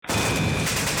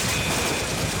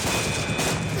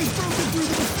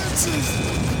senses!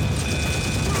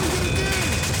 What are we gonna do?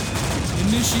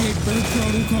 Initiate bird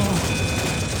protocol.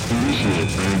 Initiate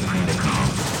bird protocol.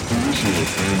 Initiate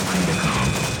bird protocol.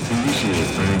 Initiate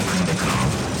bird protocol.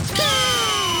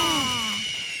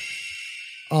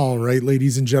 All right,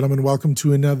 ladies and gentlemen, welcome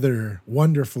to another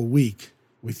wonderful week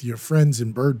with your friends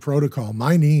in Bird Protocol.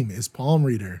 My name is Palm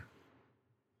Reader.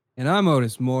 And I'm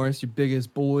Otis Morris, your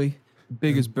biggest boy,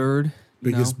 biggest bird.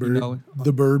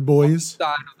 The Bird Boys.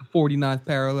 Side of the 49th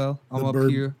parallel. I'm up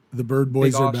here. The Bird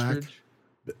Boys Big are ostrich.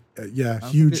 back.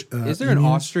 Huge. Is there an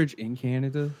ostrich in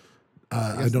Canada?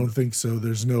 I don't think so.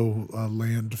 There's no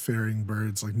land-faring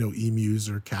birds, like no emus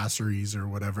or cassories or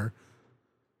whatever.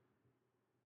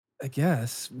 I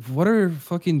guess. What are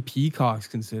fucking peacocks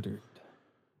considered?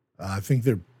 I think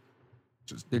they're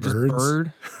just birds. Just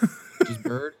bird? Just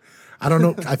bird? I don't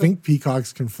know. I think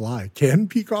peacocks can fly. Can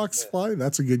peacocks fly?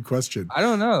 That's a good question. I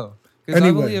don't know. Because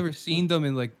I've only ever seen them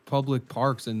in like public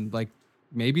parks and like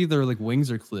maybe their like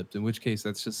wings are clipped, in which case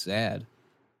that's just sad.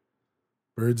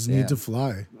 Birds need to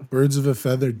fly. Birds of a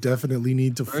feather definitely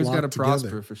need to Birds flock gotta together.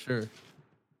 prosper for sure.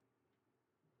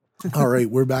 All right,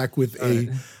 we're back with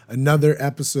another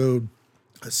episode,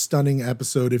 a stunning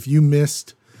episode. If you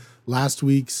missed last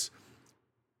week's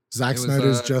Zack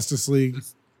Snyder's Justice League,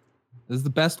 this is the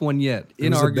best one yet.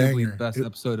 Inarguably the best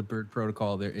episode of Bird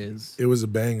Protocol there is. It was a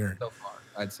banger so far,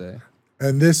 I'd say.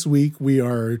 And this week we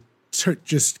are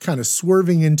just kind of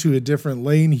swerving into a different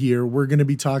lane here. We're going to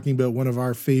be talking about one of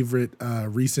our favorite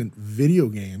recent video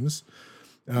games.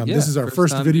 This is our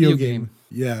first video game.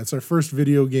 Yeah, it's our first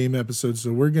video game episode.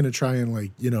 So we're going to try and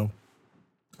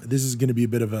this is going to be a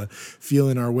bit of a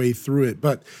feeling our way through it.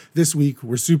 But this week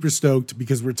we're super stoked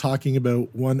because we're talking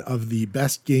about one of the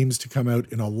best games to come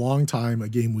out in a long time, a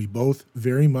game we both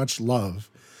very much love.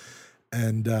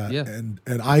 And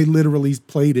I literally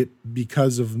played it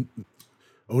because of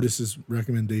Otis's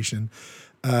recommendation,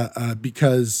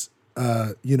 because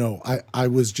I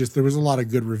was just, there was a lot of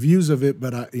good reviews of it,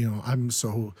 but I'm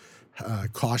so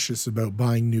cautious about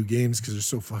buying new games because they're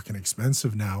so fucking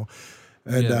expensive now.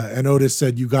 And Otis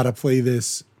said, you got to play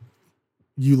this.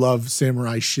 You love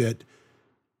samurai shit.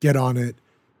 Get on it.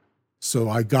 So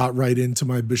I got right into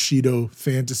my Bushido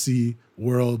fantasy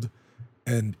world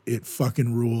and it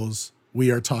fucking rules. We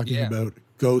are talking about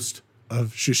Ghost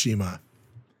of Tsushima.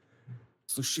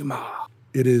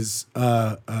 It is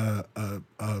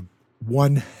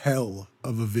one hell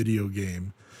of a video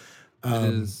game.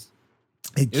 It is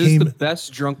the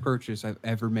best drunk purchase I've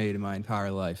ever made in my entire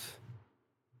life.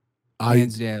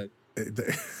 Hands down.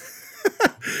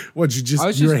 What,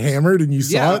 you were hammered and you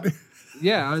saw it?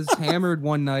 Yeah, I was hammered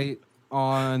one night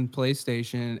on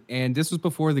PlayStation, and this was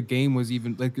before the game was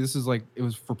even it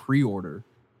was for pre-order.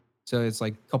 So it's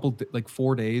like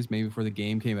 4 days maybe before the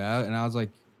game came out, and I was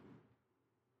like,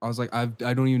 I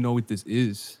don't even know what this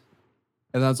is.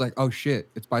 And I was like, oh shit,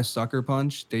 it's by Sucker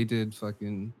Punch. They did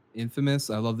fucking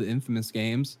Infamous. I love the Infamous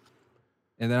games.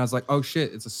 And then I was like, oh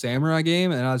shit, it's a samurai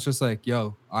game. And I was just like,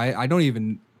 yo,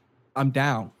 I'm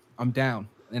down.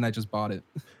 And I just bought it.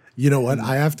 You know what?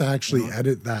 I have to actually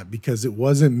edit that because it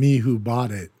wasn't me who bought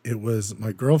it. It was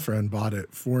my girlfriend bought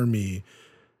it for me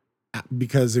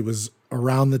because it was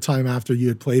around the time after you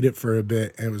had played it for a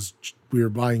bit. And we were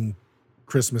buying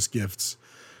Christmas gifts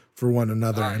for one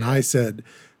another. And I said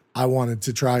I wanted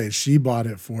to try it. She bought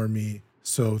it for me.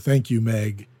 So thank you,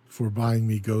 Meg, for buying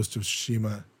me Ghost of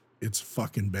Tsushima. It's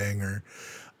fucking banger.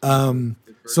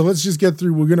 So let's just get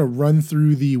through. We're going to run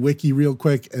through the wiki real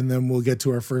quick, and then we'll get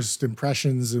to our first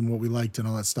impressions and what we liked and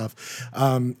all that stuff.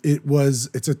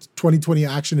 It's a 2020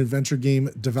 action adventure game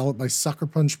developed by Sucker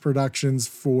Punch Productions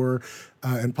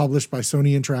and published by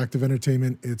Sony Interactive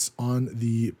Entertainment. It's on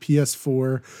the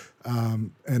PS4,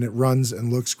 and it runs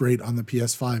and looks great on the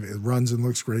PS5. It runs and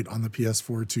looks great on the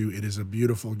PS4 too. It is a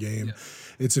beautiful game. Yeah.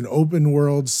 It's an open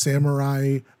world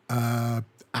samurai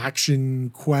action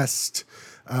quest.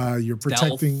 You're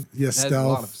protecting stealth. A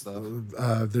lot of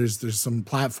stuff. There's some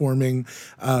platforming,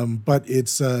 but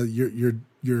it's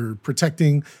you're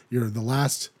protecting. You're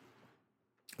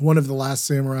one of the last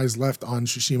samurais left on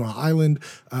Tsushima Island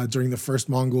during the first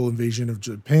Mongol invasion of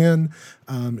Japan.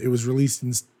 It was released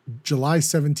in July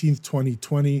 17th,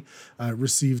 2020,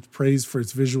 received praise for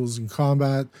its visuals and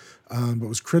combat, but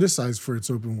was criticized for its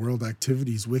open world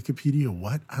activities. Wikipedia,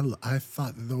 what? I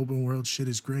thought the open world shit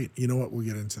is great. You know what? We'll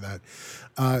get into that.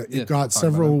 It got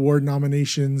several award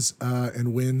nominations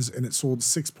and wins, and it sold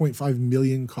 6.5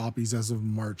 million copies as of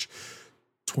March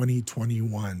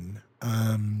 2021.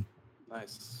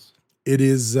 Nice. It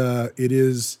is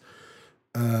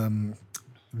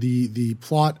the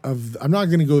plot of I'm not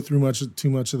going to go through too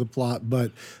much of the plot,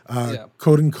 but Yeah.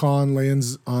 Koden Khan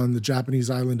lands on the Japanese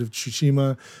island of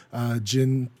Tsushima.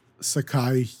 Jin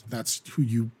Sakai, that's who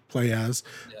you play as.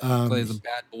 Yeah, he plays a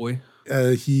bad boy.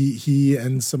 He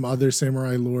and some other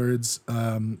samurai lords,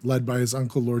 led by his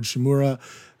uncle Lord Shimura,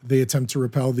 they attempt to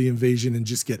repel the invasion and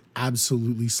just get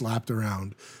absolutely slapped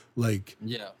around, like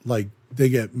they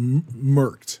get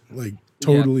murked, like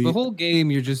totally. Yeah, the whole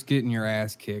game, you're just getting your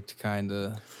ass kicked, kind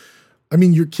of. I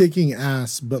mean, you're kicking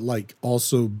ass, but like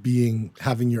also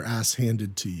having your ass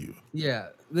handed to you. Yeah,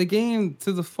 the game,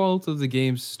 to the fault of the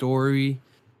game's story,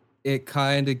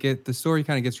 the story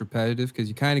kind of gets repetitive because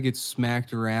you kind of get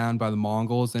smacked around by the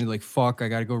Mongols. Then you're like, fuck, I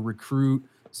gotta go recruit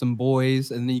some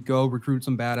boys, and then you go recruit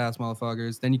some badass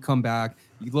motherfuckers. Then you come back,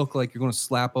 you look like you're gonna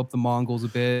slap up the Mongols a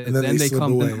bit. And then they slip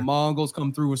away. Then the Mongols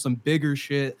come through with some bigger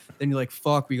shit. Then you're like,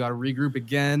 fuck, we gotta regroup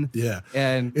again. Yeah,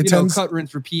 and cut,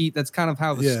 rinse, repeat. That's kind of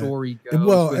how the story goes.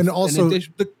 Well, and also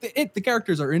the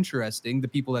characters are interesting. The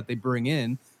people that they bring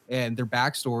in and their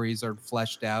backstories are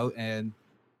fleshed out, and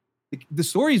the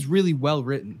story is really well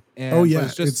written. And,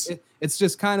 it's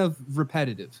just kind of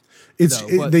repetitive.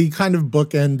 They kind of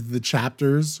bookend the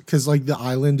chapters because like the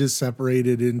island is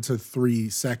separated into 3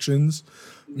 sections.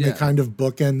 Yeah. They kind of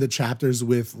bookend the chapters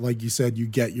with, like you said, you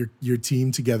get your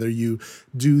team together, you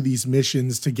do these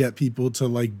missions to get people to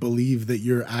like believe that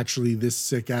you're actually this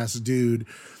sick ass dude,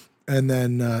 and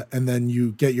then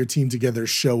you get your team together,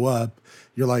 show up.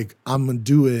 You're like, I'm gonna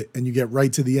do it, and you get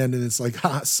right to the end, and it's like,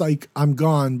 psych, I'm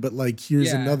gone. But like,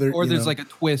 here's another. Or there's like a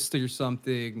twist or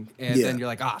something, and then you're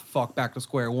like, fuck, back to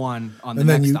square one on the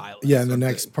next island. Yeah, in the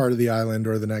next part of the island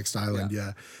or the next island.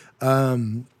 Yeah.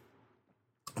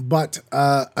 But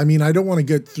I mean, I don't want to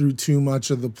get through too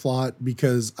much of the plot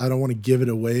because I don't want to give it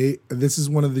away. This is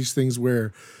one of these things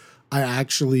where I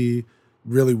actually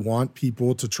really want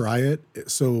people to try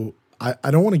it. So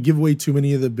I don't want to give away too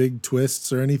many of the big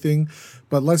twists or anything,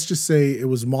 but let's just say it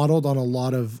was modeled on a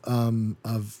lot of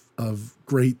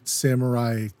great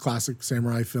classic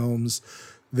samurai films.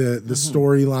 The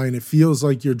storyline, it feels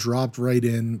like you're dropped right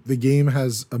in. The game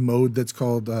has a mode that's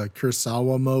called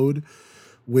Kurosawa mode,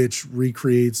 which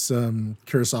recreates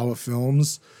Kurosawa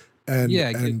films. And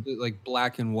like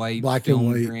black and white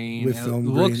grain with film grain.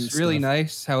 It looks really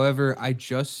nice. However, I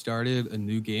just started a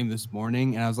new game this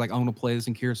morning, and I was like, I'm gonna play this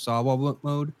in Kurosawa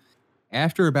mode.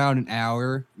 After about an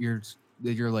hour, you're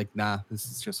like, nah, this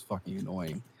is just fucking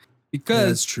annoying,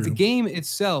 because the game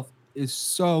itself is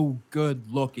so good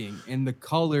looking and the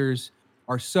colors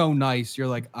are so nice. You're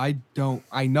like, I know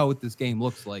what this game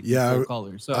looks like. Yeah,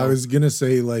 colors. So I was gonna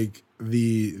say like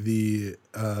the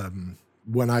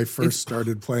when I first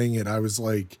started playing it, I was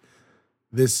like,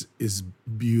 this is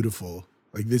beautiful.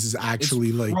 Like, this is actually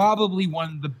it's probably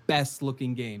one of the best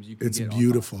looking games you can get. It's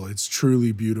beautiful. It's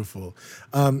truly beautiful.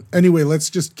 Anyway, let's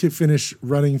just finish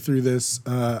running through this.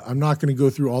 I'm not going to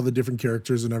go through all the different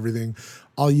characters and everything.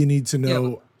 All you need to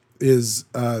know is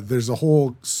there's a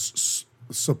whole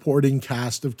supporting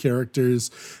cast of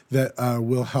characters that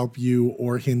will help you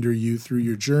or hinder you through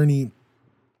your journey.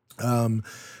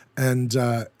 And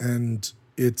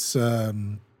it's I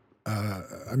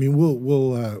mean,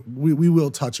 we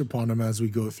will touch upon them as we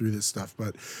go through this stuff,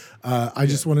 but I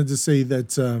just wanted to say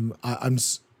that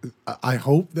I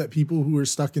hope that people who are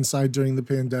stuck inside during the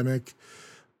pandemic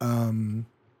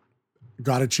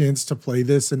got a chance to play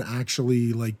this and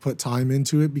actually like put time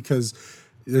into it, because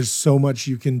there's so much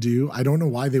you can do. I don't know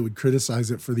why they would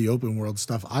criticize it for the open world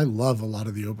stuff. I love a lot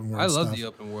of the open world stuff. I love the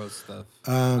open world stuff.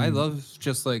 I love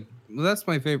just like, that's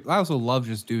my favorite. I also love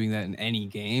just doing that in any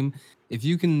game. If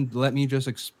you can let me just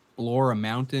explore a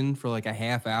mountain for like a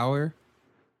half hour,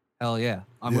 hell yeah.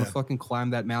 I'm going to fucking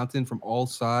climb that mountain from all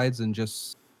sides and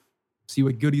just see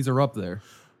what goodies are up there.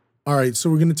 All right, so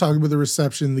we're going to talk about the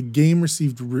reception. The game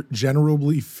received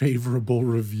generally favorable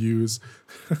reviews.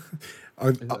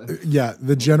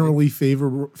 The generally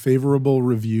favorable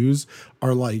reviews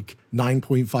are like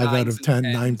 9.5 out of 10,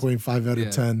 9.5 out of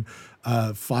 10,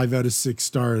 5 out of 6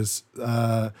 stars,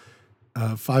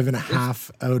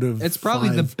 5.5 out of. It's probably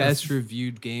the best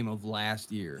reviewed game of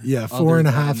last year. Yeah,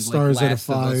 4.5 stars out of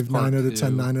 5, 9 out of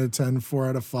 10, 9 out of 10, 4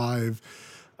 out of 5.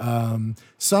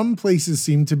 Some places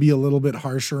seem to be a little bit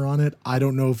harsher on it. I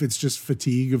don't know if it's just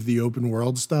fatigue of the open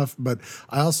world stuff, but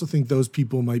I also think those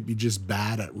people might be just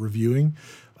bad at reviewing,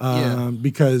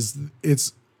 because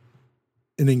it's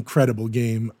an incredible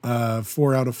game.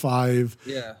 4 out of 5.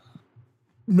 Yeah.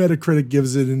 Metacritic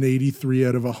gives it an 83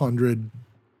 out of 100.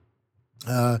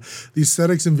 The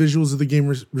aesthetics and visuals of the game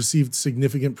received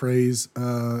significant praise.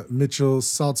 Mitchell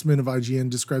Saltzman of IGN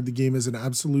described the game as an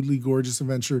absolutely gorgeous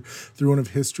adventure through one of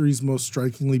history's most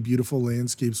strikingly beautiful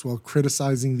landscapes while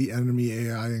criticizing the enemy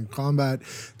AI and combat.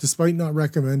 Despite not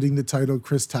recommending the title,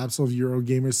 Chris Tapsell of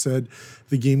Eurogamer said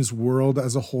the game's world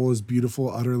as a whole is beautiful,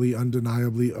 utterly,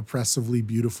 undeniably, oppressively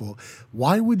beautiful.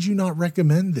 Why would you not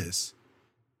recommend this?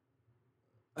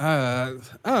 I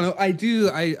don't know.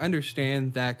 I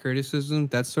understand that criticism.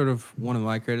 That's sort of one of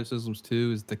my criticisms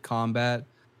too, is the combat.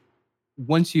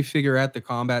 Once you figure out the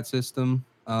combat system,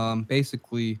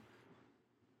 basically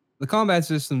the combat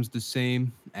system's the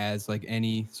same as like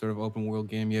any sort of open world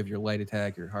game. You have your light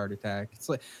attack, your hard attack. It's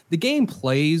like the game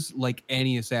plays like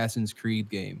any Assassin's Creed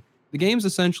game. The game's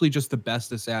essentially just the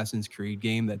best Assassin's Creed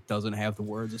game that doesn't have the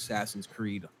words Assassin's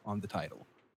Creed on the title.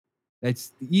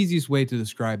 That's the easiest way to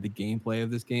describe the gameplay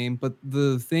of this game. But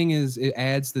the thing is, it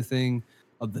adds the thing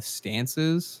of the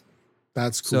stances.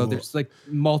 That's cool. So there's like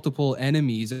multiple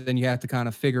enemies, and you have to kind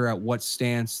of figure out what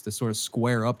stance to sort of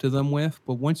square up to them with.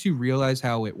 But once you realize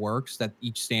how it works, that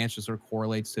each stance just sort of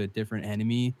correlates to a different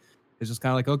enemy, it's just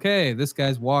kind of like, okay, this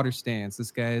guy's water stance,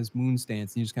 this guy's moon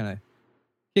stance, and you just kind of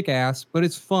kick ass, but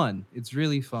it's fun. It's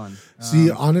really fun.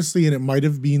 See, honestly, and it might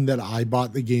have been that I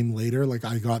bought the game later, like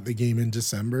I got the game in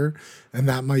December, and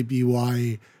that might be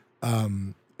why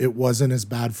it wasn't as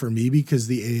bad for me because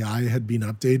the AI had been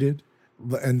updated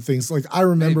and things like I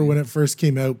remember when it first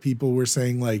came out, people were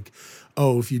saying like,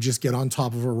 oh, if you just get on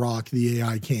top of a rock, the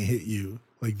AI can't hit you.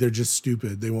 Like they're just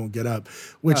stupid. They won't get up,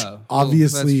 which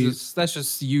obviously that's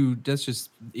just you. That's just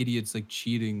idiots like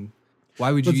cheating.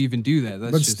 Why would you even do that?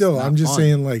 That's but just still, I'm just fun.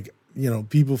 saying, like, you know,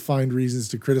 people find reasons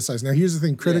to criticize. Now, here's the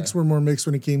thing: critics were more mixed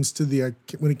when it came to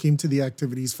the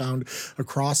activities found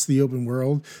across the open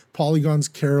world. Polygon's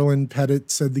Carolyn Pettit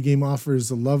said the game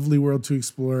offers a lovely world to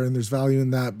explore, and there's value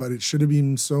in that, but it should have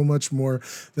been so much more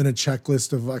than a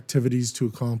checklist of activities to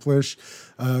accomplish.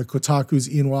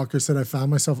 Kotaku's Ian Walker said, "I found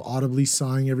myself audibly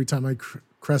sighing every time I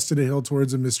crested a hill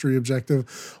towards a mystery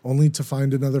objective, only to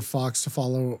find another fox to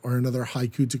follow or another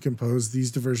haiku to compose.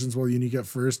 These diversions, while unique at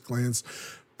first glance,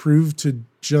 proved to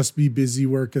just be busy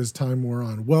work as time wore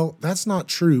on." Well, that's not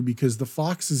true because the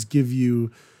foxes give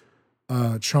you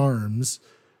charms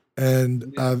and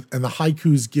the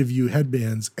haikus give you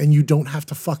headbands, and you don't have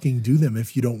to fucking do them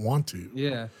if you don't want to.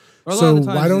 Yeah. So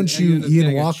why don't you,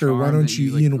 Ian Walker? Why don't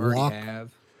you, Ian Walk?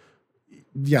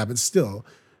 Yeah, but still,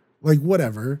 like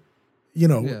whatever. You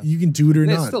know, you can do it or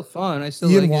not. It's still fun. I still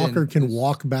Ian like Walker can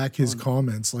walk back his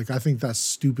comments. Like I think that's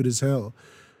stupid as hell.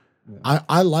 Yeah.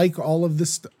 I like all of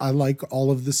this. I like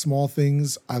all of the small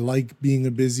things. I like being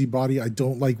a busybody. I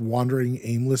don't like wandering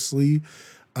aimlessly.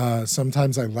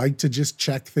 Sometimes I like to just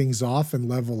check things off and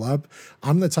level up.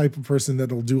 I'm the type of person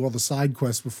that'll do all the side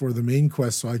quests before the main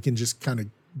quest, so I can just kind of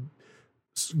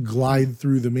glide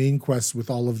through the main quest with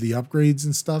all of the upgrades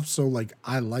and stuff. So like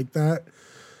I like that.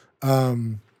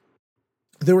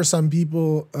 There were some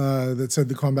people that said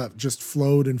the combat just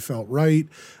flowed and felt right.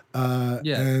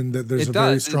 And that there's a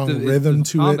very strong rhythm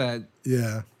to it.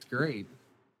 Yeah. It's great.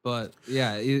 But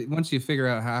yeah, once you figure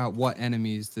out what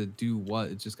enemies to do what,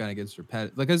 it just kind of gets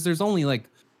repetitive. Because there's only like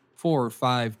 4 or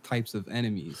 5 types of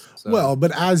enemies. So. Well,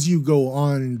 but as you go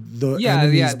on, the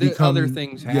enemies become other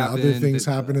things happen. Yeah, other things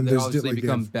happen, and there's like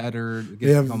become better.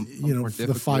 They have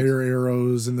the fire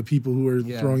arrows and the people who are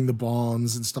throwing the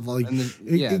bombs and stuff like.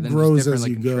 It grows as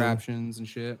you go. Contraptions and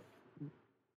shit.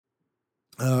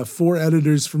 4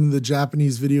 editors from the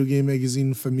Japanese video game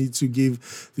magazine Famitsu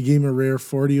gave the game a rare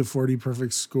 40 of 40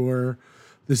 perfect score.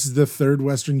 This is the 3rd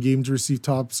Western game to receive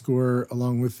top score,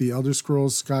 along with The Elder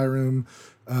Scrolls, Skyrim,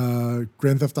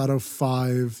 Grand Theft Auto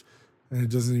 5, and it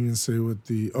doesn't even say what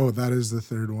that is the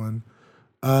 3rd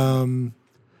one.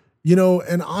 You know,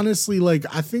 and honestly, like,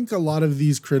 I think a lot of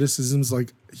these criticisms,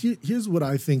 like, here's what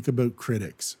I think about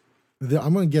critics.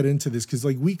 I'm going to get into this because,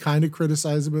 like, we kind of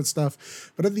criticize about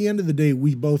stuff, but at the end of the day,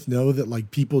 we both know that,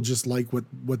 like, people just like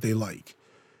what they like.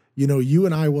 You know, you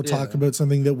and I will talk about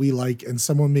something that we like, and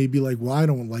someone may be like, well, I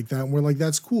don't like that. And we're like,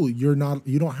 that's cool. You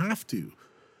don't have to.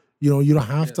 You know, you don't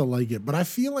have to like it. But I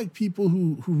feel like people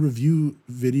who review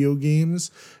video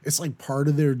games, it's like part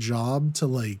of their job to,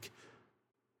 like,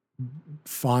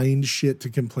 find shit to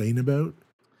complain about.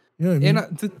 You know what I mean?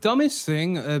 And the dumbest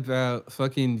thing about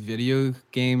fucking video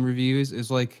game reviews is,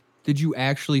 like, did you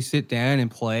actually sit down and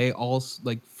play all,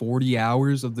 like, 40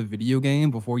 hours of the video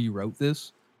game before you wrote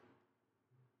this?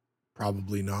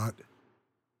 Probably not.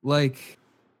 Like,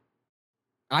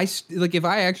 if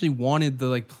I actually wanted to,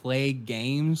 like, play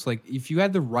games, like, if you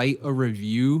had to write a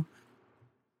review,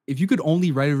 if you could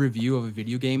only write a review of a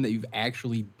video game that you've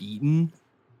actually beaten,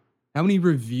 how many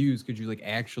reviews could you like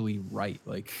actually write?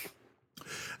 Like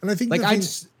And I think like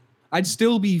I'd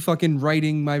still be fucking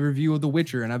writing my review of The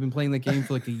Witcher, and I've been playing the game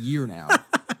for like a year now.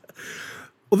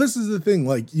 well, this is the thing.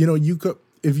 Like, you know, you could,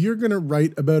 if you're going to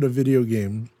write about a video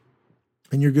game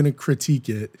and you're going to critique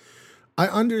it, I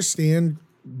understand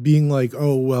being like,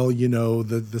 oh, well, you know,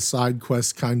 the side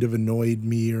quest kind of annoyed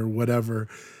me or whatever.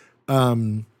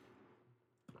 But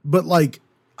like,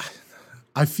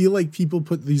 I feel like people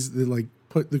put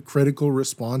put the critical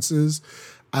responses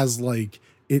as like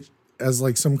as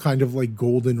like some kind of like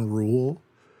golden rule,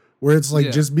 where it's like,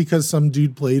 Yeah. just because some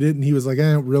dude played it and he was like,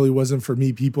 it really wasn't for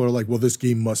me, people are like, well, this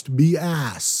game must be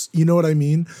ass. You know what I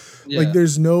mean? Like Yeah.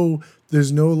 there's no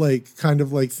like kind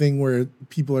of like thing where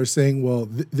people are saying, well,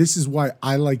 this is why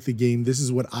I like the game. This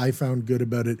is what I found good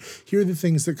about it. Here are the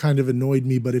things that kind of annoyed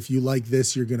me, but if you like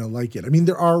this, you're going to like it. I mean,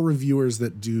 there are reviewers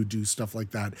that do stuff like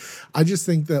that. I just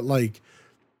think that like,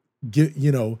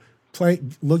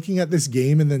 looking at this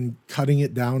game and then cutting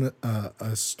it down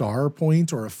a star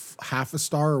point or half a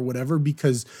star or whatever,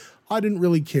 because I didn't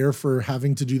really care for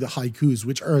having to do the haikus,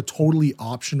 which are a totally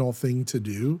optional thing to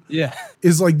do. Yeah.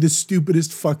 Is like the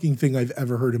stupidest fucking thing I've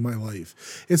ever heard in my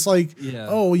life. It's like, Yeah.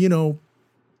 oh,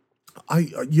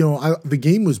 the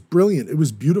game was brilliant. It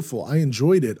was beautiful. I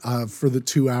enjoyed it for the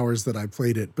 2 hours that I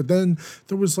played it. But then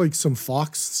there was like some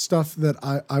Fox stuff that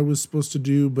I was supposed to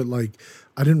do, but like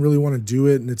I didn't really want to do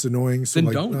it, and it's annoying. So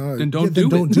Then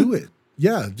don't do it.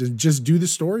 Yeah, just do the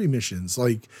story missions.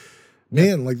 Like,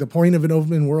 man, like the point of an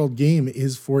open world game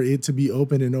is for it to be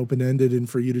open and open-ended and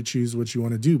for you to choose what you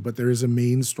want to do. But there is a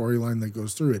main storyline that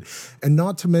goes through it. And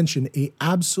not to mention a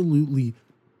absolutely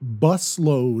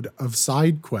busload of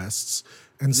side quests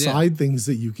and side things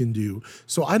that you can do.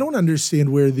 So I don't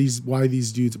understand why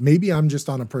these dudes, maybe I'm just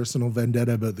on a personal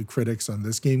vendetta about the critics on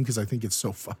this game because I think it's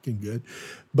so fucking good.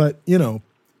 But,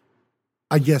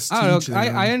 I guess I don't know.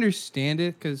 I understand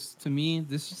it, because to me,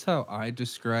 this is how I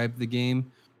describe the game.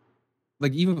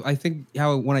 Like, even I think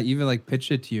how when I even like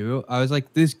pitched it to you, I was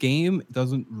like, this game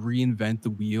doesn't reinvent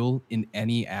the wheel in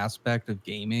any aspect of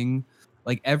gaming.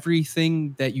 Like,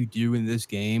 everything that you do in this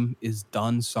game is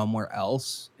done somewhere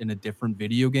else in a different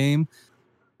video game,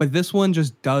 but this one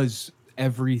just does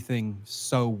everything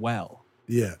so well.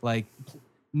 Yeah. Like,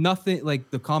 nothing, like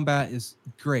the combat is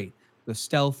great, the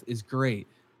stealth is great,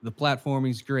 the platforming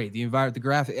is great, the environment, the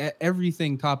graphic,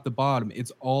 everything top to bottom,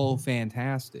 it's all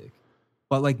fantastic.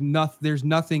 But like, there's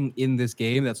nothing in this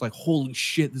game that's like, holy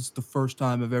shit, this is the first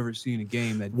time I've ever seen a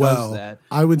game that does that.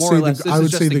 I would More or say less, this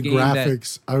is just a game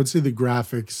graphics. I would say the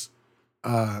graphics.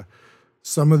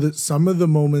 Some of the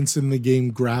moments in the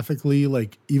game graphically,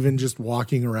 like even just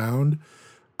walking around,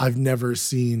 I've never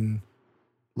seen.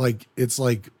 Like, it's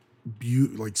like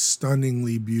like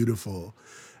stunningly beautiful,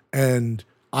 and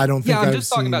I don't think I'm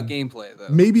just talking about gameplay though.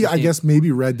 Maybe I guess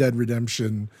maybe Red Dead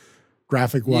Redemption,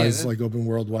 graphic wise, Yeah, like open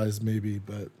world wise, maybe,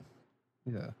 but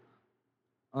yeah.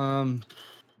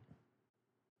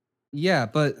 Yeah,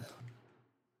 but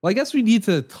well, I guess we need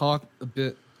to talk a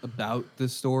bit about the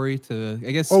story to,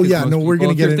 I guess. Oh yeah, no, we're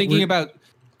gonna get thinking about,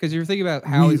 because you're thinking about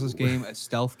how is this game a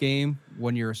stealth game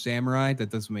when you're a samurai? That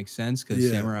doesn't make sense, because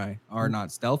samurai are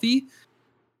not stealthy.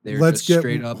 They're just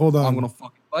straight up. Hold on. I'm gonna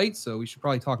fucking fight. So we should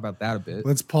probably talk about that a bit.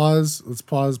 Let's pause.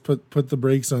 Put the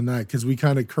brakes on that, because we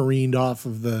kind of careened off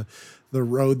of the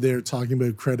road there, talking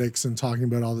about critics and talking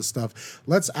about all this stuff.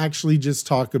 Let's actually just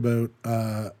talk about.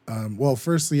 Well,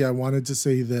 firstly, I wanted to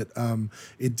say that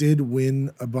it did win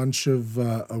a bunch of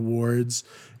awards.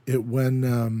 It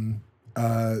won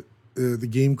the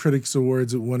Game Critics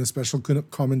Awards. It won a special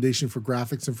commendation for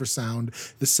graphics and for sound.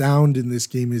 The sound in this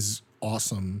game is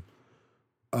awesome.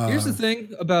 Here's the thing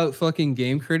about fucking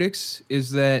game critics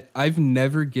is that I've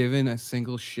never given a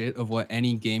single shit of what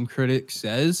any game critic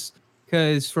says,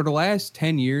 because for the last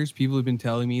 10 years, people have been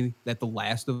telling me that The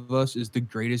Last of Us is the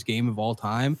greatest game of all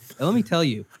time. And let me tell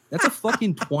you, that's a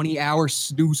fucking 20-hour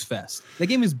snooze fest. That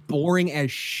game is boring as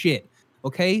shit.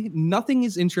 Okay? Nothing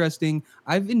is interesting.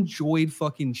 I've enjoyed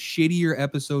fucking shittier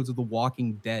episodes of The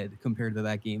Walking Dead compared to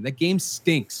that game. That game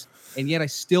stinks. And yet I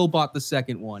still bought the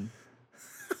second one.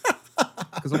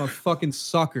 Because I'm a fucking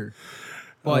sucker.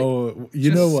 But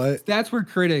you know what? That's where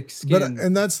critics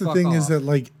and that's the thing is that,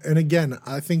 like, and again,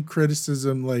 I think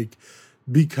criticism, like,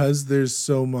 because there's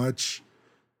so much,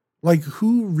 like,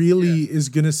 who really is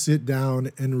gonna sit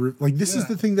down and like, this is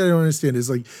the thing that I don't understand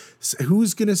is, like,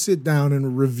 who's gonna sit down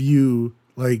and review,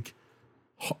 like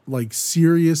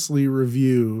seriously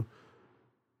review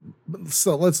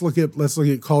So let's look at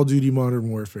Call of Duty Modern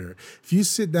Warfare. If you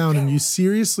sit down and you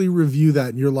seriously review that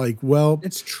and you're like, well,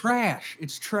 It's trash.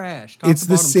 It's trash. Top it's to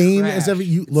the bottom same as trash. every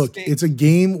you It look, stinks. it's a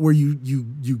game where you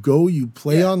go, you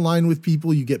play Yeah. online with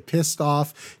people, you get pissed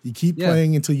off, you keep Yeah.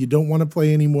 playing until you don't want to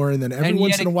play anymore, and then every and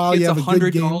once yet in a it while you gets have a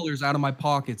good game. $100 out of my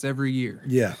pockets every year.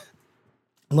 Yeah.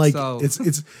 Like So-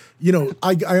 it's you know,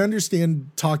 I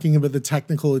understand talking about the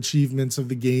technical achievements of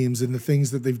the games and the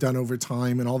things that they've done over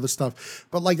time and all this stuff.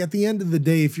 But like at the end of the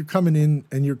day, if you're coming in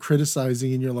and you're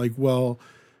criticizing and you're like, well,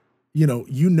 you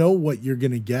know what you're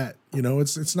gonna get. You know,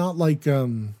 it's not like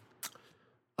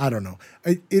I don't know.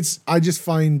 I just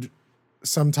find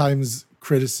sometimes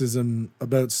criticism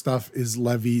about stuff is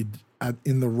levied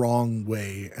in the wrong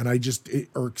way, and it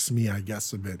irks me, I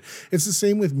guess, a bit. It's the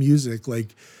same with music.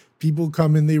 Like people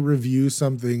come and they review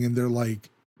something, and they're like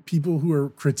people who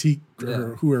are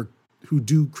or who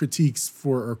do critiques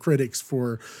for or critics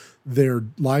for their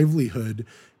livelihood.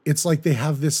 It's like they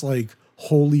have this like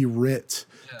holy writ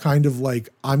kind of like,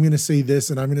 I'm going to say this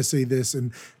and I'm going to say this,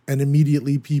 and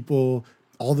immediately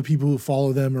all the people who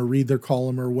follow them or read their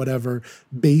column or whatever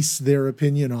base their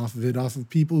opinion off of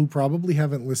people who probably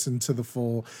haven't listened to the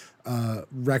full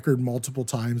record multiple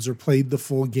times or played the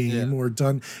full game or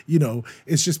done,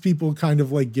 it's just people kind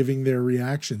of like giving their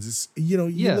reactions. It's, you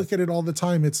look at it all the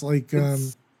time. It's like,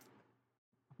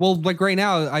 well, like right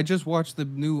now, I just watched the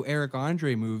new Eric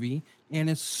Andre movie, and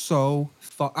it's so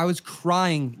I was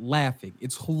crying laughing.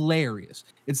 It's hilarious.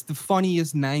 It's the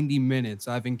funniest 90 minutes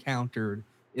I've encountered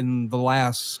in the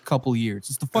last couple years.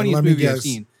 It's the funniest movie I've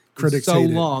seen. Critics so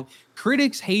hate long.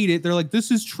 Critics hate it. They're like, this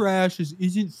is trash. This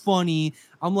isn't funny.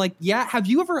 I'm like, yeah, have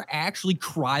you ever actually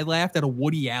cry laughed at a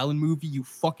Woody Allen movie, you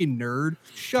fucking nerd?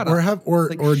 Shut up. Or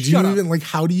do you even like,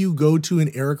 how do you go to an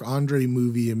Eric Andre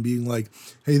movie and being like,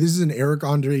 hey, this is an Eric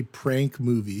Andre prank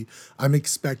movie. I'm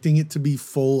expecting it to be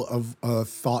full of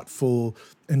thoughtful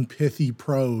and pithy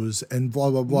prose and blah,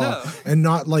 blah, blah. No. And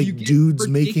not like dudes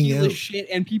making out shit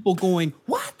and people going,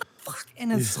 what the fuck?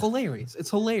 And it's hilarious. It's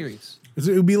hilarious.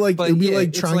 It would be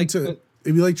like trying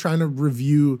to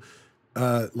review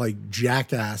like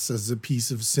Jackass as a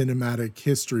piece of cinematic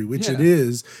history, which it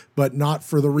is, but not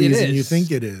for the reason you think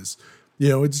it is.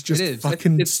 It's just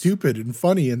fucking stupid and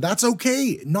funny, and that's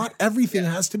okay. Not everything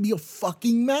has to be a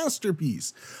fucking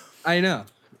masterpiece. I know.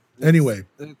 Anyway,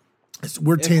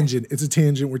 we're tangent. It's a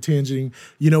tangent. We're tangenting.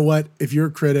 You know what? If you're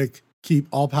a critic, keep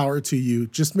all power to you.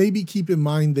 Just maybe keep in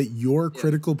mind that your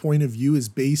critical point of view is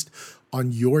based on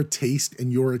your taste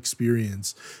and your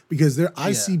experience, because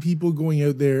I see people going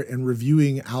out there and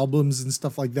reviewing albums and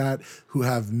stuff like that who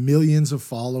have millions of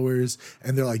followers,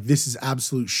 and they're like, this is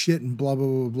absolute shit and blah, blah,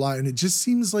 blah, blah. And it just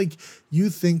seems like you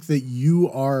think that you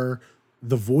are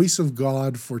the voice of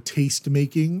God for taste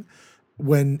making,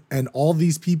 and all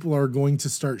these people are going to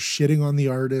start shitting on the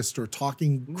artist or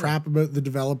talking crap about the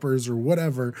developers or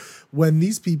whatever, when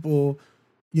these people,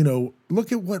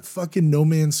 look at what fucking No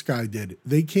Man's Sky did.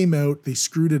 They came out, they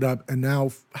screwed it up, and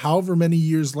now however many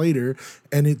years later,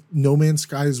 and No Man's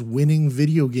Sky is winning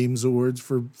video games awards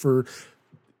for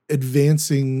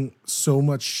advancing so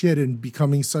much shit and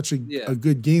becoming such a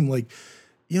good game. Like,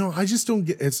 I just don't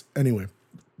get it's anyway.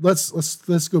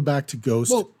 Let's go back to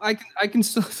Ghost. Well, I can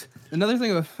still. Another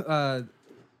thing about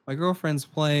my girlfriend's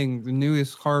playing the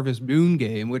newest Harvest Moon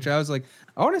game, which I was like,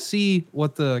 I want to see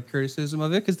what the criticism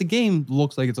of it, because the game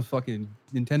looks like it's a fucking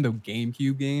Nintendo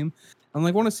GameCube game. I'm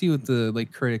like, I want to see what the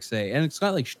critics say, and it's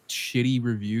got like shitty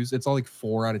reviews. It's all like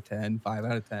 4 out of 10, 5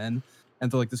 out of 10,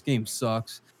 and they're like, this game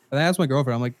sucks. And I asked my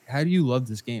girlfriend, I'm like, how do you love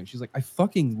this game? She's like, I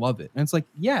fucking love it. And it's like,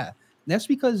 yeah. That's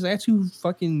because that's who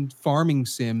fucking farming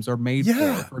sims are made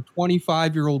for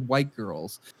 25-year-old white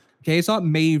girls. Okay, it's not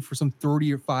made for some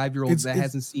 30 or 5-year-old that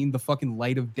hasn't seen the fucking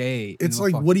light of day. It's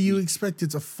like, what do you expect?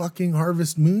 It's a fucking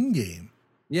Harvest Moon game.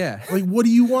 Yeah. Like, what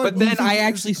do you want? But then I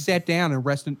actually sat down and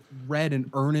read an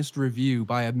earnest review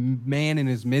by a man in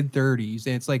his mid-30s,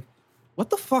 and it's like, what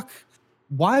the fuck?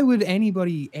 Why would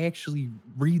anybody actually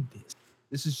read this?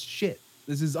 This is shit.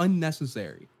 This is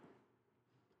unnecessary.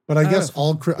 But I guess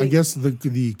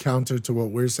the counter to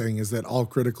what we're saying is that all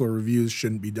critical reviews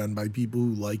shouldn't be done by people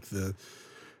who like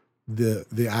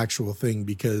the actual thing,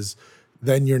 because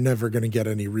then you're never going to get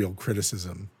any real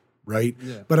criticism, right?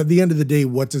 Yeah. But at the end of the day,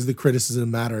 what does the criticism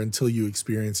matter until you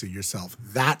experience it yourself?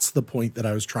 That's the point that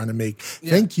I was trying to make.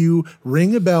 Yeah. Thank you.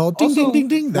 Ring a bell. Ding, also, ding, ding,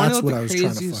 ding. That's what I was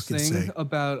trying to fucking say.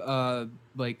 About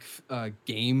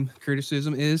game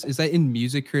criticism is that in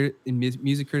music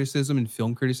criticism and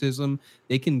film criticism,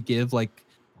 they can give like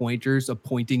pointers of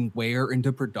pointing where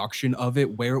into production of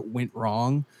it, where it went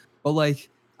wrong. But like,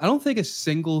 I don't think a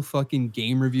single fucking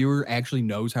game reviewer actually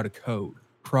knows how to code.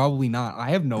 probably not. I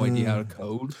have no idea how to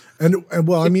code. And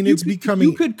well, I If mean, you it's could, if becoming.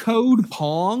 you could code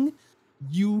Pong,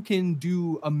 you can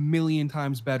do a million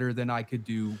times better than I could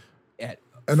do at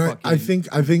And I fucking.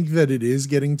 think that it is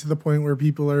getting to the point where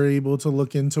people are able to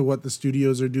look into what the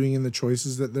studios are doing and the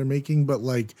choices that they're making. But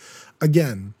like,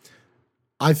 again,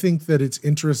 I think that it's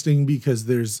interesting because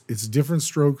it's different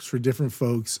strokes for different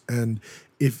folks, and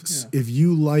if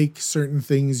you like certain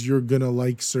things, you're gonna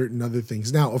like certain other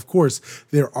things. Now, of course,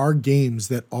 there are games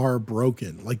that are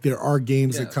broken. Like there are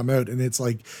games that come out, and it's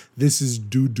like this is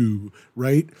doo doo,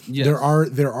 right? Yes.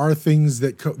 There are things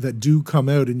that do come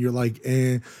out, and you're like,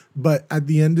 eh. But at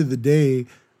the end of the day,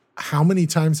 how many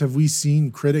times have we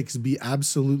seen critics be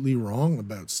absolutely wrong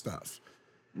about stuff?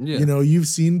 Yeah. You know, you've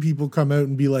seen people come out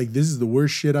and be like, this is the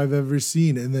worst shit I've ever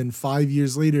seen. And then 5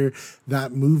 years later,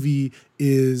 that movie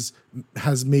has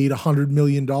made $100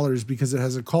 million because it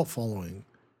has a cult following.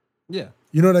 Yeah.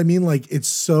 You know what I mean? Like it's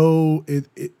so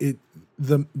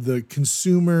the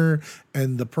consumer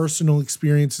and the personal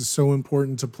experience is so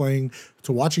important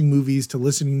to watching movies, to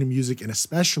listening to music, and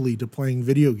especially to playing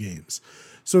video games.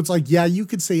 So it's like, yeah, you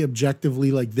could say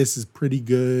objectively, like this is pretty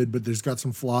good, but there's got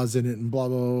some flaws in it and blah,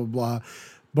 blah, blah, blah.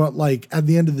 But like at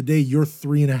the end of the day, your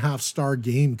 3.5 star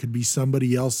game could be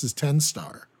somebody else's 10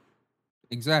 star.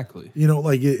 Exactly. You know,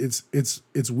 like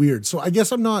it's weird. So I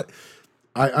guess I'm not.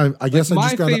 I guess my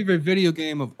just gotta, favorite video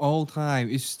game of all time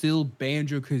is still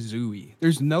Banjo-Kazooie.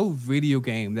 There's no video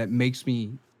game that makes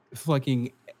me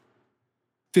fucking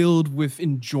filled with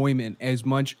enjoyment as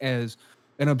much as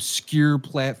an obscure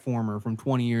platformer from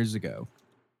 20 years ago.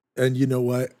 And you know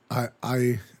what?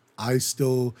 I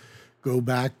still go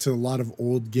back to a lot of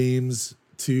old games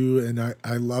too, and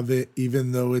I love it,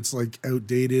 even though it's like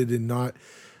outdated and not.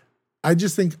 I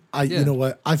just think you know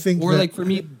what? I think or like for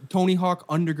me, Tony Hawk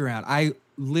Underground. I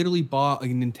literally bought a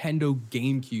Nintendo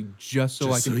GameCube just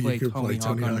so I could play Tony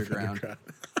Hawk Underground.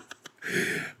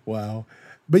 Wow.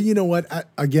 But you know what?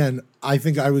 I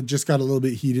think I just got a little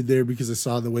bit heated there because I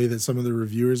saw the way that some of the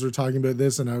reviewers were talking about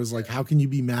this, and I was like, how can you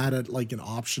be mad at like an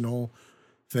optional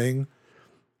thing?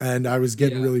 And I was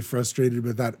getting really frustrated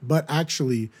about that. But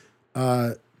actually,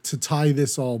 to tie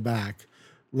this all back,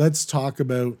 let's talk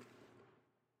about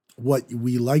what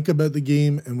we like about the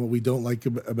game and what we don't like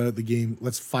about the game.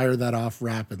 Let's fire that off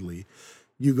rapidly.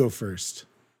 You go first.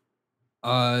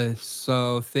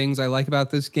 So things I like about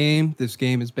this game. This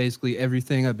game is basically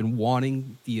everything I've been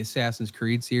wanting the Assassin's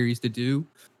Creed series to do.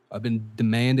 I've been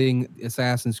demanding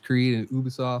Assassin's Creed and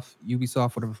Ubisoft,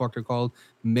 whatever the fuck they're called,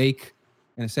 make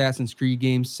an Assassin's Creed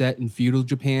game set in feudal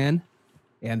Japan,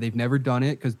 and they've never done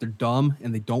it because they're dumb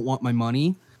and they don't want my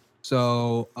money.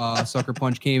 So Sucker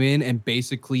Punch came in and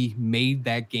basically made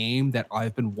that game that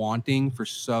I've been wanting for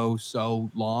so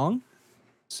long.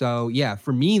 So yeah,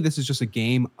 for me, this is just a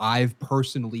game I've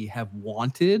personally have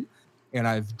wanted, and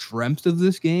I've dreamt of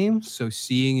this game. So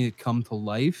seeing it come to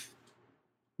life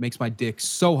makes my dick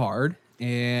so hard.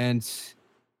 And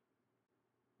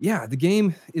yeah, the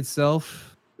game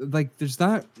itself, like there's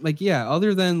not like, yeah,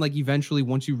 other than like eventually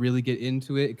once you really get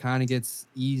into it, it kind of gets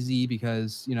easy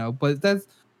because, you know, but that's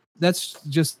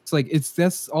just like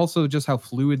that's also just how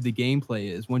fluid the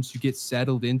gameplay is. Once you get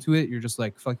settled into it, you're just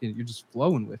like fucking, you're just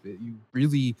flowing with it. You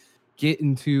really get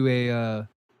into a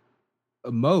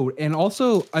mode. And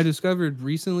also I discovered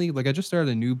recently, like I just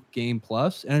started a new game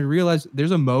plus, and I realized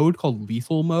there's a mode called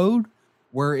lethal mode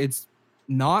where it's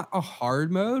not a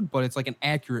hard mode, but it's like an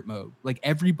accurate mode. Like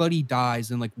everybody dies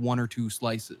in like 1 or 2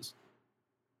 slices.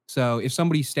 So if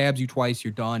somebody stabs you twice,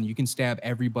 you're done. You can stab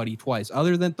everybody twice.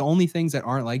 Other than the only things that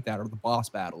aren't like that are the boss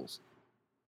battles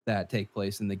that take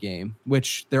place in the game,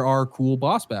 which there are cool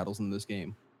boss battles in this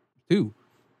game too,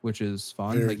 which is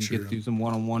fun. Very like you true. get to do some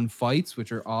one-on-one fights,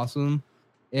 which are awesome.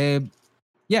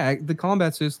 Yeah, the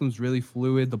combat system's really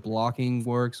fluid. The blocking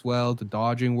works well. The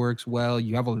dodging works well.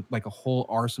 You have a whole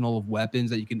arsenal of weapons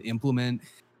that you can implement.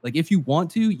 Like if you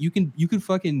want to, you could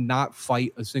fucking not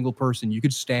fight a single person. You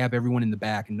could stab everyone in the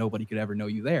back and nobody could ever know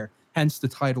you there. Hence the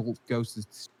title Ghost of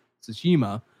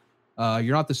Tsushima.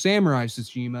 You're not the samurai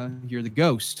Tsushima, you're the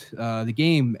ghost. The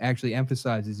game actually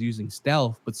emphasizes using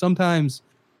stealth, but sometimes,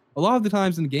 a lot of the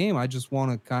times in the game, I just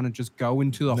want to kind of just go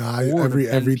into the horde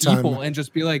of 10 people and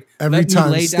just be like, every let me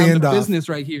time lay down the standoff. business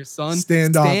right here, son.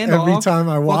 Stand off. Every time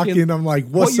I walk in, I'm like,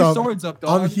 what's put up? Your swords up,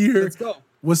 dog. I'm here. Let's go.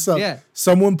 What's up? Yeah.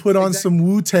 Someone put on some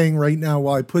Wu-Tang right now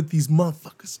while I put these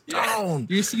motherfuckers down.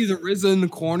 You see the RZA in the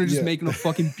corner just making a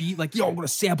fucking beat like, yo, I'm going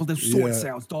to sample them sword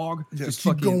sounds, dog. Yeah, just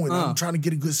keep fucking, going. I'm trying to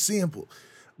get a good sample.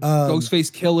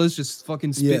 Ghostface Killers just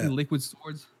fucking spitting liquid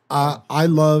swords. I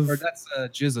love... Or that's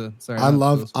Jizza. Sorry. I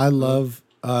love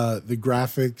the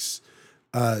graphics.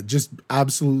 Just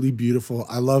absolutely beautiful.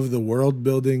 I love the world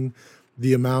building,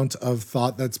 the amount of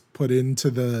thought that's put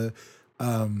into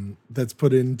all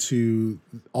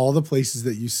the places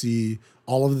that you see,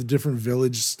 all of the different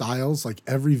village styles. Like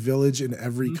every village and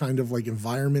every Mhm. kind of like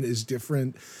environment is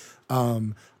different.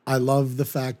 I love the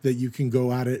fact that you can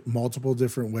go at it multiple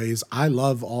different ways. I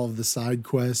love all of the side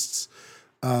quests.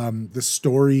 The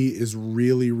story is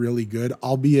really, really good,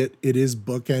 albeit it is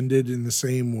bookended in the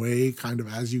same way, kind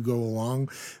of as you go along.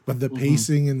 But the Mhm.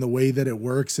 pacing and the way that it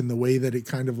works and the way that it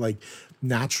kind of like Yeah.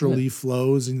 naturally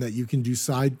flows, and that you can do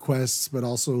side quests, but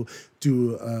also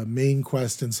do a main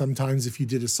quest. And sometimes if you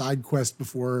did a side quest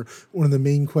before one of the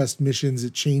main quest missions,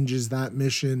 it changes that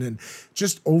mission. And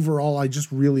just overall, I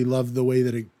just really love the way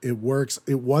that it works.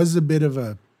 It was a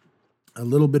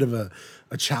little bit of a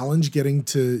challenge getting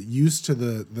to used to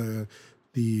the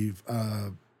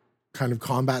kind of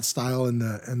combat style and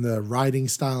the riding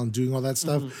style and doing all that Mhm.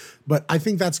 stuff. But I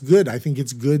think that's good. I think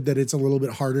it's good that it's a little bit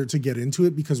harder to get into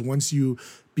it, because once you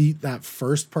beat that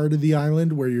first part of the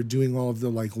island where you're doing all of the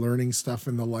like learning stuff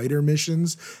and the lighter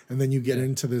missions, and then you get Yeah.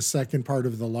 into the second part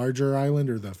of the larger island,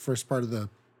 or the first part of the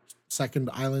second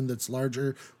island that's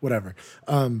larger, whatever.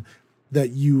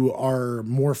 That you are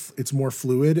more, it's more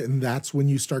fluid, and that's when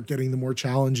you start getting the more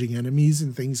challenging enemies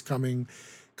and things coming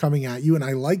at you. And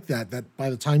I like that by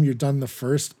the time you're done the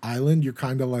first island, you're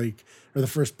kind of like, or the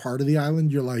first part of the island,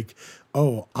 you're like,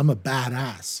 oh, I'm a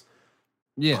badass.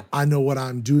 Yeah. I know what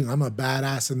I'm doing. I'm a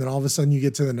badass. And then all of a sudden you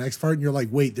get to the next part and you're like,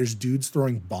 wait, there's dudes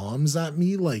throwing bombs at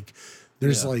me. Like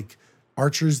there's Yeah. like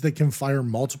archers that can fire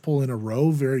multiple in a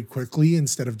row very quickly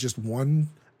instead of just one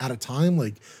at a time.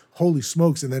 Like, holy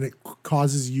smokes. And then it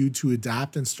causes you to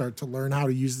adapt and start to learn how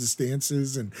to use the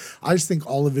stances. And I just think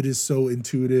all of it is so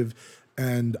intuitive.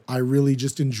 And I really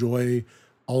just enjoy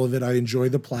all of it. I enjoy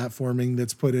the platforming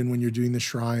that's put in when you're doing the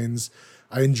shrines.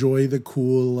 I enjoy the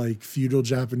cool like feudal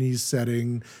Japanese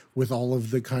setting with all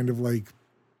of the kind of like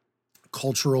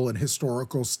cultural and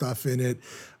historical stuff in it.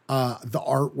 The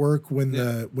artwork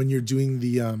Yeah. when you're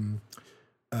doing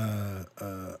uh, uh,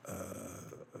 uh,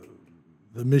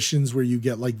 the missions where you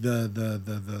get like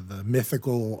the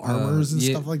mythical armors and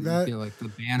Yeah. stuff like You that, get like the the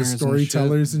banners and shit.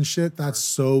 storytellers and shit. That's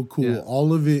so cool. Yeah.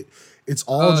 All of it, it's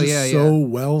all Oh just yeah. Yeah. so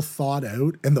well thought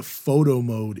out, and the photo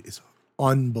mode is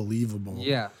unbelievable.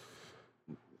 Yeah.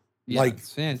 Yeah. Like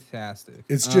It's fantastic.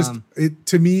 it's just it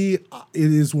to me, it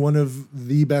is one of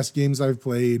the best games I've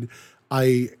played.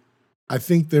 I i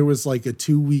think there was like a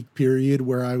 2 week period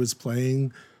where I was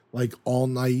playing like all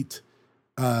night,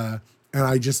 uh and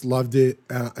I just loved it,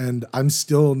 and I'm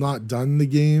still not done the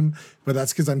game, but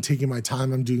that's because I'm taking my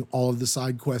time. I'm doing all of the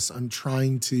side quests. I'm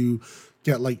trying to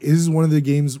get like, this is one of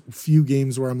the few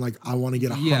games where I'm like, I want to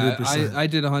get Yeah. 100%. I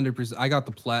did 100%. I got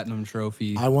the platinum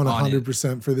trophy I want on it.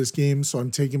 100% for this game, so I'm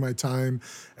taking my time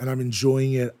and I'm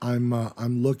enjoying it. I'm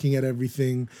looking at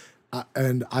everything,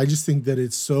 and I just think that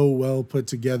it's so well put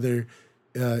together.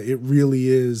 It really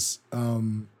is.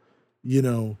 You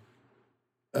know,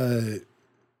 uh,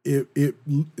 it.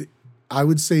 I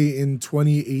would say in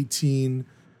 2018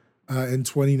 and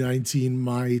 2019,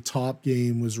 my top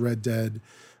game was Red Dead.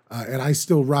 And I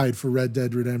still ride for Red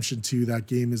Dead Redemption 2. That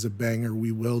game is a banger.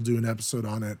 We will do an episode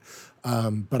on it.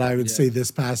 But I would Yeah. say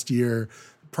this past year,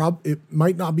 it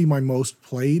might not be my most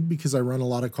played because I run a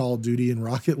lot of Call of Duty and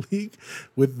Rocket League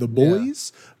with the Yeah.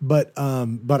 boys. But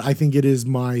I think it is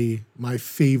my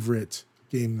favorite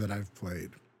game that I've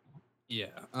played. Yeah.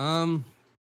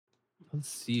 Let's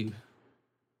see.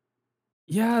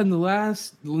 Yeah, in the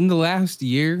last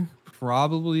year,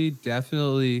 probably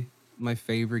definitely my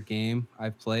favorite game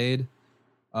I've played.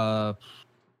 Uh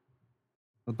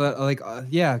but like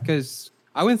yeah, cuz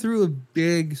I went through a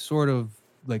big sort of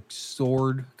like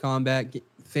sword combat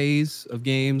phase of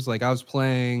games. Like I was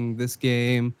playing this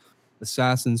game,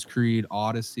 Assassin's Creed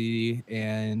Odyssey,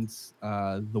 and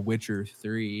The Witcher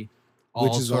 3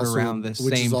 which all is sort of also around the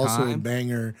which is same also a time.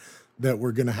 banger that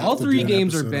we're gonna have All to do three an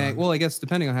games are episode bang. on. Well, I guess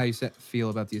depending on how you feel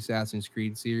about the Assassin's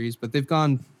Creed series, but they've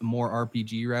gone more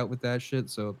RPG route with that shit.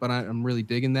 So, but I'm really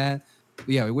digging that. But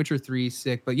yeah, Witcher 3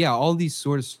 sick. But yeah, all these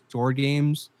sort of sword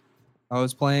games I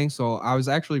was playing, so I was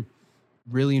actually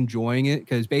really enjoying it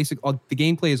because the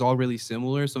gameplay is all really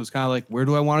similar. So it's kind of like, where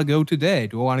do I want to go today?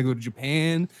 Do I want to go to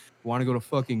Japan? Do I want to go to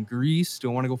fucking Greece? Do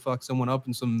I want to go fuck someone up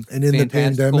in some And in the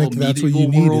fantastical pandemic, that's what you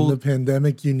medieval need. In the world?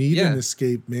 pandemic, you need an Yeah.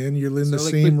 escape, man. You're in the So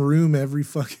like, but same room every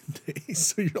fucking day.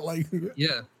 So you're like,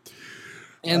 yeah.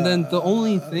 And then the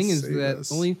only thing is save that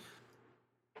us. only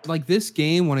like this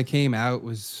game when it came out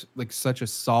was like such a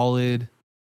solid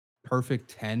perfect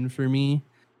 10 for me.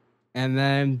 And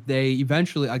then they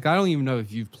eventually, like, I don't even know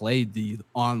if you've played the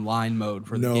online mode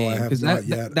for the No, I game, have because not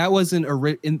yet. that wasn't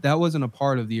a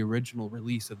part of the original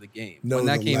release of the game. When No,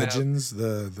 that the came out, Legends,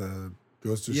 the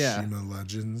Ghost of yeah, Tsushima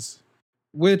Legends,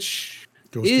 which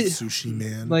Ghost of it Sushi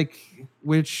Man. like,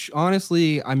 which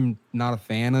honestly, I'm not a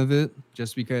fan of it,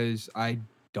 just because I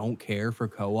don't care for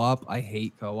co-op. I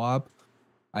hate co-op.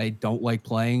 I don't like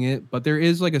playing it, but there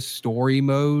is like a story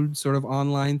mode sort of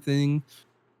online thing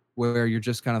where you're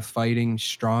just kind of fighting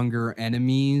stronger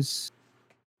enemies,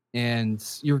 and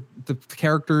the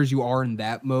characters you are in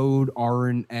that mode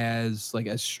aren't as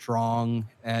strong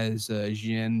as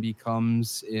Jin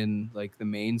becomes in like the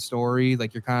main story.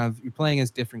 Like you're playing as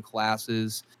different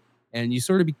classes, and you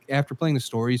sort of after playing the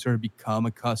story, you sort of become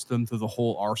accustomed to the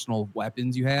whole arsenal of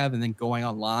weapons you have, and then going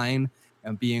online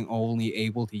and being only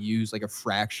able to use like a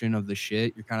fraction of the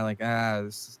shit, you're kind of like,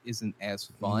 this isn't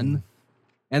as fun.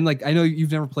 And like, I know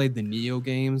you've never played the Neo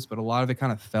games, but a lot of it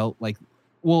kind of felt like,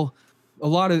 well, a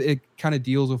lot of it kind of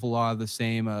deals with a lot of the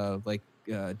same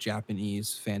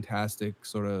Japanese fantastic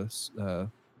sort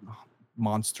of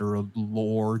monster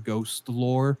lore, ghost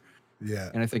lore.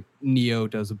 Yeah. And I think Neo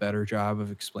does a better job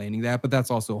of explaining that, but that's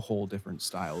also a whole different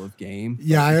style of game.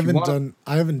 Yeah, But if you want,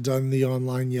 I haven't done the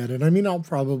online yet, and I mean I'll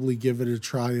probably give it a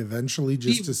try eventually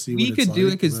just to see what we it's could do it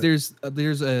like. because But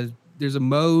there's a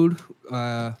mode,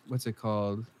 what's it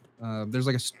called, there's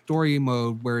like a story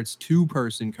mode where it's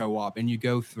 2-person co-op, and you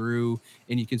go through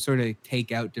and you can sort of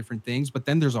take out different things, but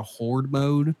then there's a horde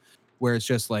mode where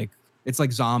it's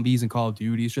like zombies and Call of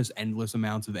Duty. It's just endless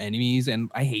amounts of enemies, and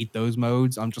I hate those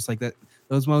modes. I'm just like, that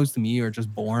those modes to me are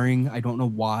just boring. I don't know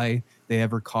why they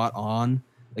ever caught on.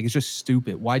 Like, it's just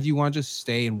stupid. Why do you want to just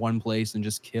stay in one place and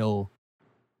just kill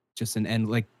just an end?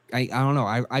 Like, I don't know.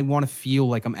 I want to feel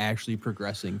like I'm actually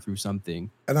progressing through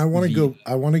something. and I want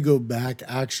to go back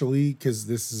actually because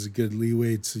this is a good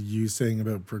leeway to you saying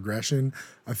about progression.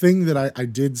 A thing that I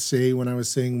did say when I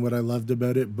was saying what I loved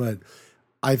about it, but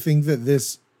I think that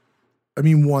this, I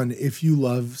mean, one, if you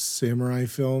love samurai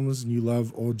films and you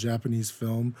love old Japanese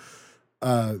film,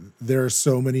 there are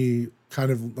so many kind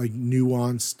of like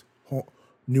nuanced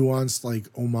like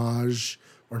homage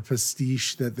or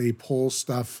pastiche that they pull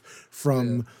stuff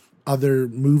from other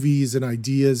movies and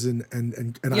ideas and Yeah,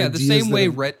 the ideas same that way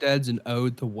have, Red Dead's an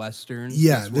ode to westerns.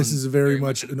 yeah, this is very Very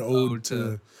much much an ode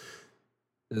to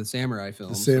to the samurai the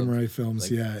films of samurai films,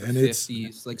 like yeah, the and it's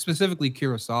 50s, like specifically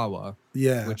Kurosawa,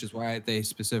 yeah. which is why they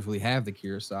specifically have the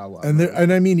Kurosawa And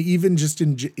mode. I mean, even just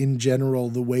in general,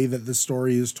 the way that the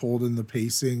story is told and the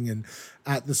pacing, and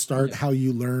at the start, Yeah. how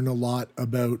you learn a lot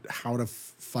about how to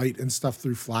fight and stuff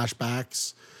through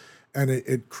flashbacks, and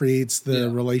it creates the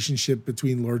Yeah. relationship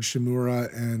between Lord Shimura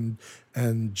and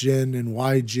Jin, and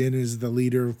why Jin is the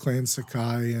leader of Clan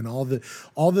Sakai, and all the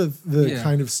Yeah.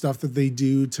 kind of stuff that they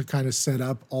do to kind of set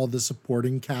up all the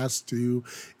supporting cast too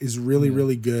is really Yeah.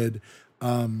 really good.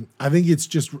 I think it's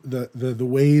just the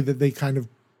way that they kind of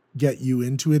get you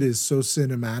into it is so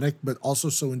cinematic, but also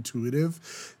so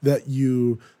intuitive that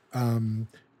you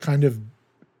kind of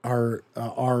are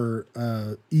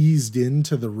eased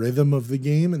into the rhythm of the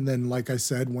game. And then, like I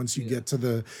said, once you Yeah. get to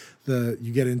the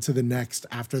you get into the next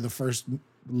after the first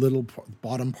little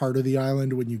bottom part of the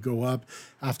island, when you go up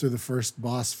after the first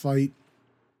boss fight,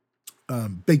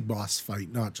 big boss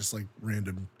fight, not just like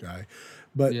random guy,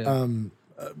 but Yeah.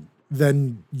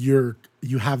 then you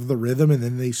have the rhythm and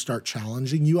then they start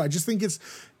challenging you. I just think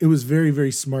it was very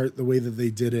very smart the way that they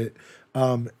did it.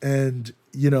 And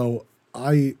you know,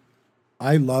 I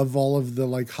love all of the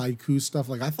like haiku stuff.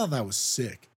 Like I thought that was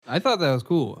sick. I thought that was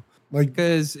cool Like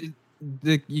because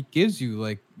it gives you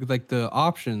like the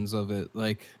options of it.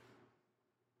 Like,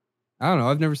 I don't know.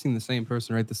 I've never seen the same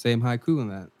person write the same haiku in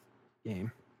that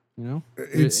game. You know,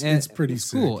 it's pretty it's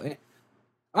sick. cool.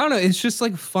 I don't know. It's just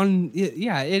like fun.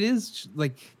 Yeah, it is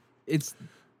like it's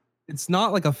it's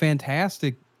not like a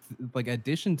fantastic like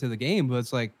addition to the game, but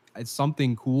it's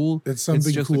something cool. It's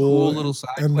something just cool, a cool little side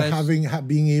and quest.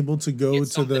 being able to go Get to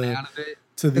something the out of it.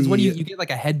 to Because when the you get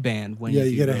like a headband when yeah, you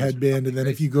you do get a those or headband, and something, then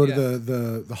right? if you go to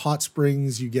Yeah. the hot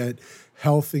springs, you get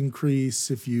health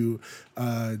increase. If you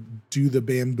do the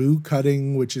bamboo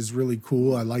cutting, which is really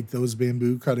cool, I like those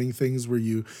bamboo cutting things where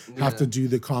you have to Yeah. do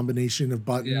the combination of Yeah,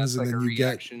 buttons, it's and like a then you get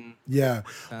reaction. yeah,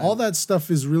 Time. all that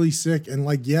stuff is really sick. And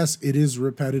like, yes, it is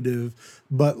repetitive,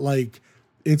 but like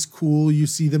it's cool. You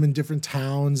see them in different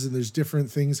towns, and there's different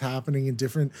things happening in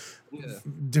Yeah.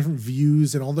 different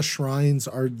views, and all the shrines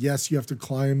are, yes, you have to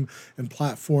climb and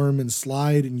platform and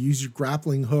slide and use your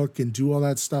grappling hook and do all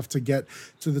that stuff to get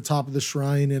to the top of the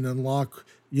shrine and unlock,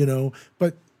 you know,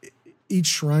 but each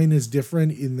shrine is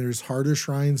different, and there's harder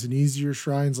shrines and easier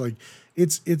shrines. Like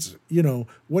it's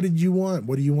what did you want?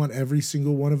 What do you want every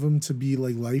single one of them to be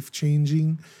like life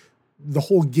changing? The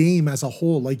whole game as a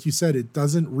whole, like you said, it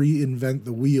doesn't reinvent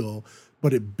the wheel,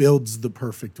 but it builds the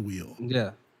perfect wheel.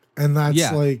 Yeah. And that's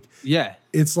Yeah. like, Yeah.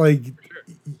 it's like,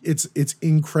 it's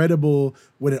incredible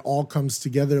when it all comes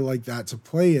together like that to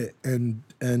play it and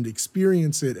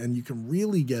experience it, and you can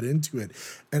really get into it.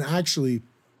 And actually,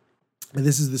 and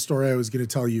this is the story I was going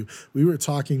to tell you. We were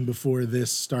talking before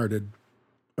this started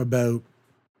about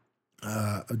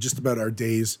just about our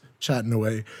days chatting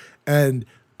away, and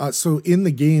so in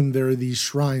the game there are these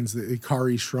shrines, the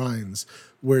Ikari shrines,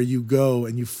 where you go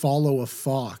and you follow a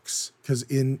fox, because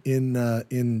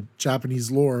in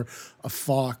Japanese lore, a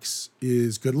fox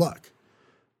is good luck,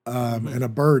 and a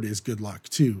bird is good luck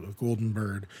too, a golden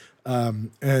bird,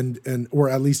 and or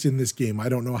at least in this game, I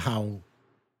don't know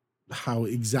how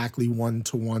exactly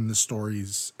one-to-one the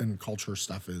stories and culture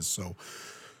stuff is. So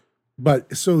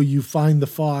you find the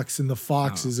fox, and the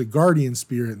fox is a guardian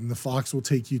spirit, and the fox will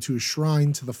take you to a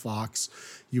shrine to the fox.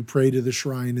 You pray to the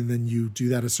shrine, and then you do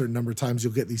that a certain number of times.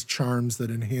 You'll get these charms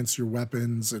that enhance your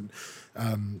weapons and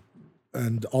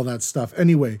all that stuff.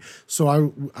 Anyway, so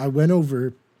I went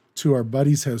over to our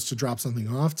buddy's house to drop something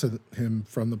off to him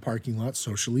from the parking lot,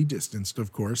 socially distanced,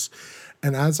 of course.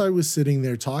 And as I was sitting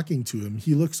there talking to him,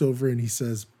 he looks over and he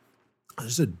says,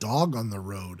 "There's a dog on the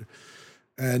road."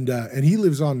 And he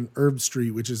lives on Herb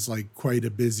Street, which is like quite a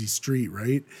busy street,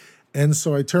 right? And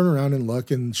so I turn around and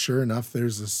look, and sure enough,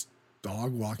 there's this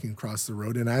dog walking across the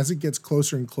road. And as it gets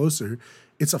closer and closer,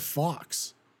 it's a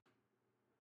fox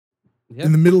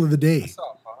in the middle of the day. I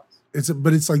saw a fox.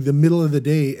 But it's like the middle of the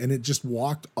day, and it just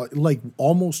walked, like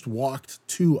almost walked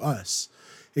to us.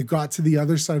 It got to the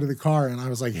other side of the car, and I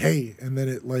was like, "Hey!" And then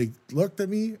it like looked at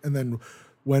me, and then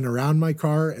went around my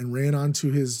car and ran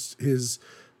onto his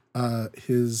Yeah,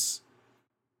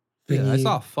 I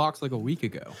saw a fox like a week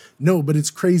ago. No, but it's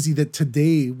crazy that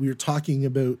today we're talking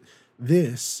about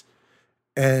this,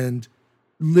 and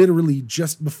literally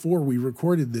just before we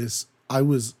recorded this, I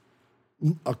was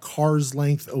a car's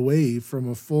length away from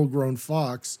a full-grown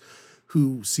fox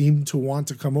who seemed to want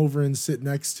to come over and sit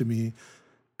next to me,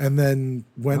 and then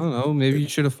went. I don't know. Maybe you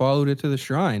should have followed it to the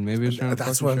shrine. Maybe it's trying to.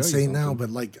 That's what I'm saying now. But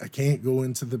like, I can't go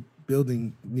into the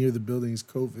building near the building's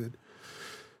COVID.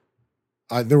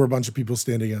 There were a bunch of people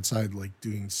standing outside, like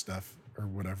doing stuff or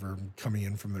whatever, coming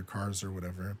in from their cars or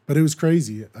whatever. But it was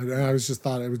crazy. I was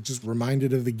just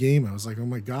reminded of the game. I was like, oh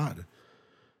my God.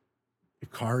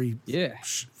 Ikari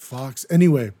fox.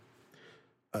 Anyway,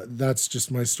 that's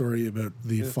just my story about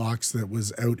the fox that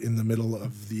was out in the middle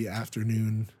of the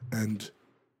afternoon and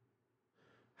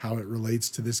how it relates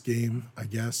to this game, I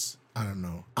guess. I don't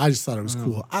know. I just thought it was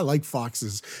cool. I like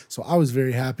foxes, so I was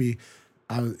very happy.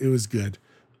 It was good.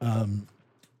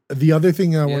 The other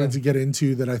thing I wanted to get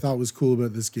into that I thought was cool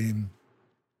about this game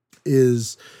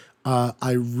is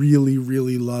I really,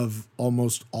 really love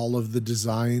almost all of the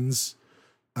designs.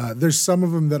 There's some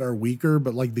of them that are weaker,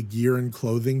 but like the gear and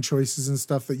clothing choices and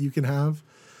stuff that you can have,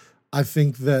 I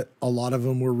think that a lot of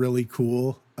them were really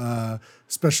cool,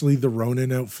 especially the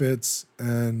Ronin outfits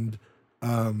and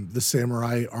the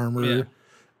samurai armor. Yeah.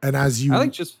 And I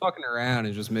like just fucking around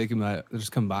and just making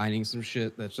just combining some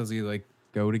shit that doesn't like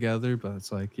go together, but it's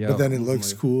like, yeah. But then it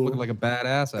looks cool. Looking like a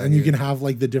badass. And you can have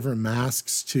like the different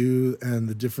masks too, and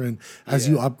the different as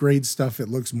you upgrade stuff, it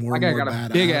looks more and more badass. I got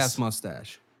a big ass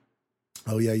mustache.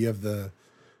 Oh yeah, you have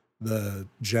the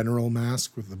general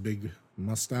mask with the big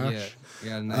mustache.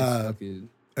 Yeah, nice fucking.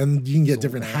 And you can get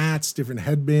different hats, different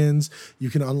headbands. You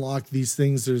can unlock these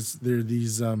things. There are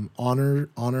these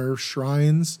honor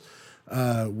shrines,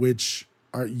 which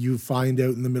you find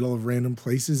out in the middle of random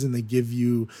places, and they give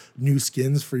you new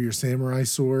skins for your samurai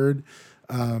sword,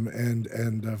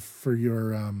 and for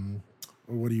your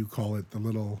what do you call it? The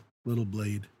little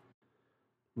blade,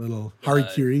 little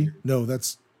harikiri. No,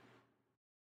 that's.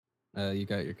 You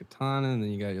got your katana, and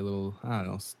then you got your little, I don't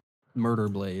know, murder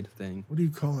blade thing. What do you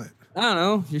call it? I don't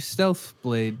know, your stealth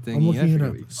blade thing. I'm looking it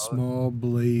up. Small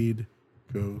blade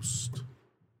ghost.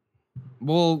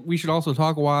 Well, we should also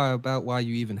talk about why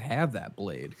you even have that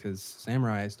blade, because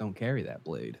samurais don't carry that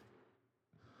blade.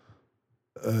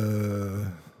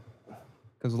 Because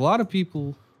a lot of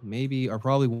people maybe are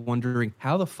probably wondering,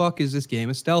 how the fuck is this game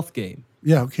a stealth game?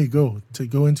 Yeah, okay, go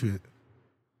into it.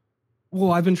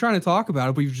 Well, I've been trying to talk about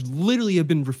it, but you literally have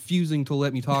been refusing to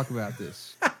let me talk about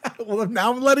this. Well,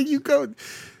 now I'm letting you go.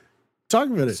 Talk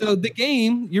about it. So the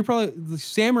game, the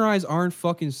samurais aren't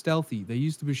fucking stealthy. They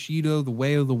use the Bushido, the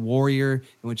way of the warrior,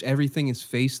 in which everything is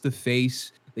face to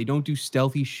face. They don't do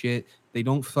stealthy shit. They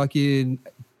don't fucking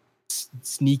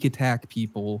sneak attack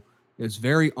people. It's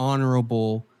very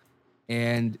honorable.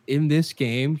 And in this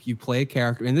game, you play a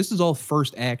character, and this is all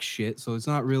first act shit, so it's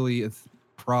not really a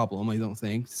problem, I don't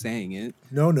think, saying it.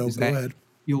 No, go Is that ahead.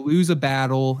 you lose a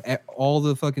battle, all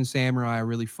the fucking samurai are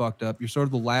really fucked up. You're sort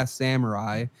of the last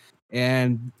samurai,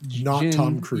 and Not Jin,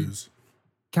 Tom Cruise.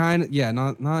 Kind of, yeah,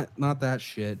 not that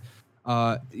shit.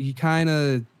 He kind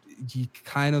of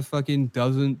fucking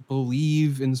doesn't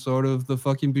believe in sort of the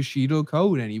fucking Bushido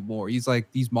code anymore. He's like,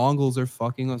 these Mongols are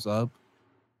fucking us up.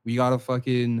 We gotta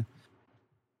fucking,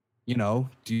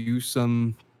 do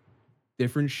some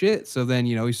different shit. So then,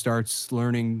 he starts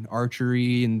learning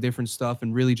archery and different stuff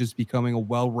and really just becoming a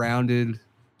well-rounded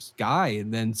guy,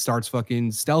 and then starts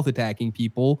fucking stealth attacking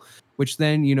people, which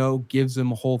then, gives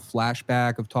him a whole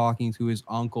flashback of talking to his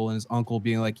uncle, and his uncle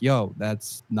being like, yo,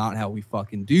 that's not how we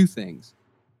fucking do things.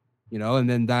 And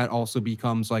then that also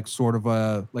becomes like sort of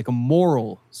a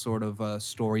moral sort of a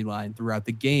storyline throughout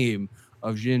the game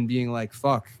of Jin being like,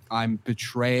 fuck, I'm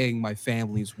betraying my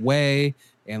family's way,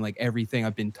 and like everything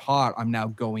I've been taught, I'm now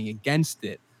going against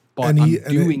it. But I'm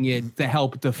doing it to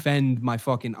help defend my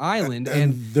fucking island.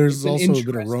 And there's also a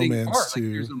bit of romance part. too.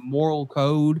 Like, there's a moral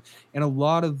code, and a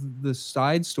lot of the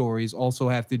side stories also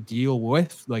have to deal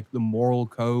with like the moral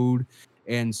code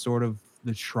and sort of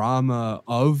the trauma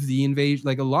of the invasion.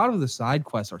 Like, a lot of the side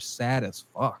quests are sad as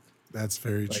fuck. That's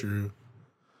very true.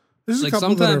 There's a like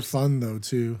couple that are fun though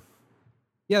too.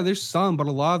 Yeah, there's some, but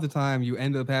a lot of the time you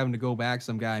end up having to go back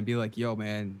some guy and be like, yo,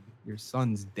 man, your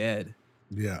son's dead.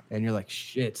 Yeah. And you're like,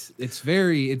 shit.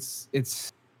 There is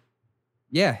some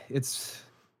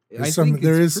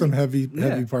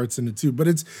heavy parts in it too, but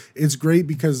it's great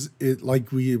because it,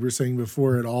 like we were saying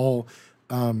before, it all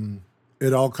kind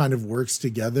of works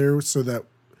together so that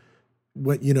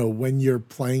when you're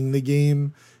playing the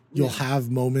game, you'll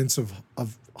have moments of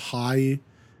high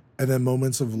and then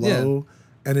moments of low. Yeah.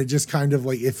 And it just kind of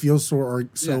like, it feels so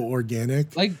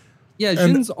organic. Like, yeah,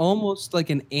 Jin's almost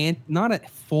like not a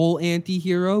full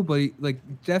anti-hero, but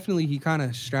definitely he kind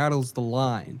of straddles the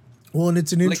line. Well, and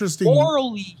it's an interesting...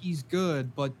 Morally, he's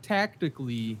good, but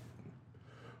tactically...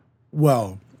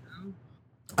 Well,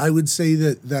 I would say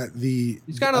that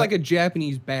he's kind of like a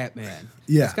Japanese Batman.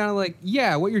 Yeah. It's kind of like,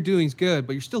 yeah, what you're doing is good,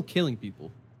 but you're still killing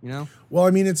people. Well,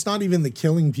 I mean, it's not even the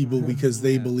killing people because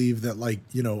they believe that, like,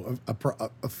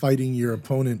 a fighting your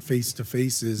opponent face to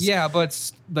face is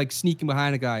but like sneaking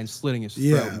behind a guy and slitting his throat.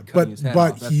 Yeah,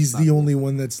 but he's the only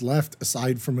one that's left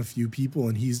aside from a few people,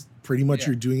 and he's pretty much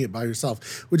you're doing it by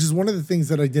yourself, which is one of the things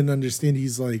that I didn't understand.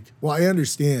 He's like, well, I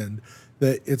understand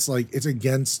that it's like it's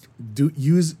against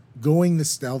going the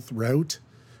stealth route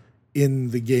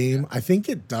in the game. I think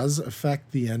it does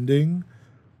affect the ending.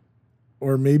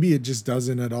 Or maybe it just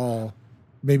doesn't at all.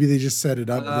 Maybe they just set it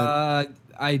up.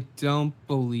 I don't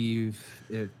believe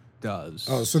it does.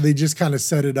 Oh, so they just kind of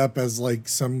set it up as like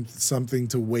something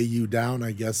to weigh you down,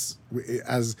 I guess,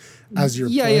 as you're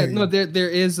playing. Yeah. No, there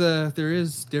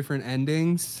is different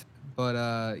endings, but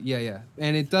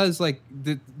and it does like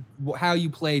how you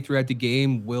play throughout the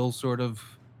game will sort of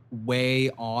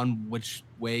weigh on which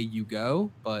way you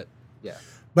go, but yeah.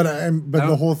 But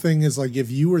the whole thing is like, if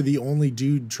you were the only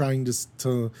dude trying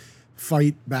to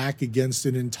fight back against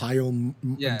an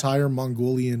entire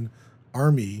Mongolian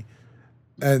army,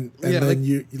 and then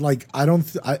you like, I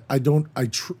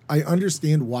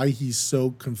understand why he's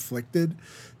so conflicted,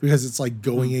 because it's like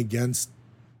going against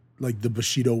like the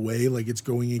Bushido way, like it's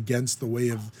going against the way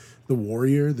of the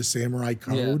warrior, the samurai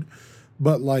code,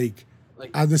 but like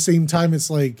at the same time, it's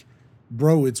like,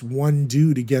 bro, it's one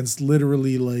dude against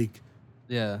literally like.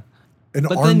 Yeah. But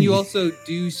army. Then you also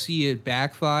do see it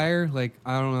backfire. Like,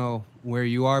 I don't know where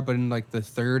you are, but in like the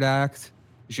third act,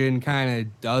 Jin kind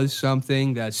of does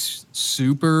something that's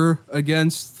super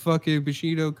against fucking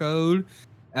Bushido code.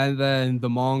 And then the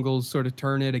Mongols sort of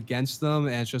turn it against them.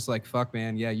 And it's just like, fuck,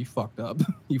 man. Yeah, you fucked up.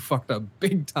 You fucked up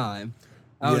big time.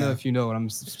 I don't know if you know what I'm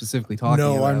specifically talking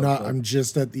about. No, I'm not. But... I'm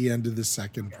just at the end of the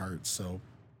second part. So.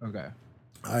 Okay.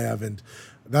 I haven't.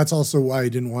 That's also why I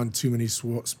didn't want too many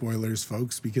spoilers,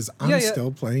 folks, because I'm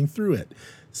still playing through it.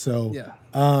 So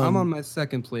I'm on my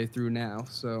second playthrough now.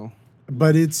 So,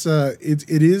 but it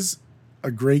is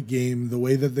a great game. The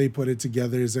way that they put it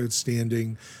together is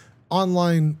outstanding.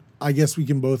 Online, I guess we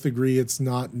can both agree it's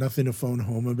nothing to phone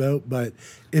home about. But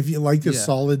if you like a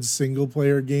solid single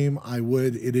player game, I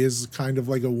would. It is kind of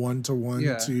like a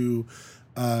 1-to-1 to.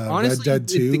 Honestly, Red Dead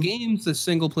 2. The game's a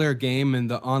single player game, and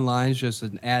the online's just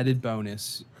an added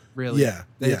bonus. Really,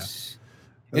 it's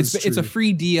a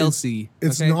free DLC.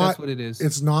 It's not. That's what it is.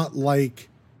 It's not like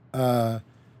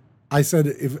I said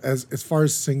as far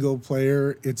as single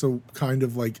player, it's a kind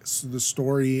of like the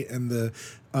story and the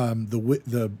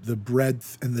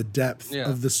breadth and the depth Yeah.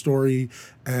 of the story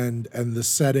and the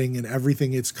setting and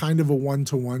everything. It's kind of a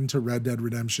 1-to-1 to Red Dead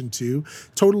Redemption 2.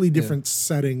 Totally different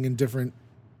setting and different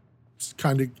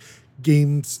kind of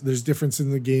games. There's difference in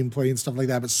the gameplay and stuff like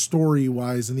that, but story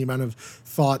wise and the amount of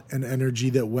thought and energy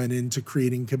that went into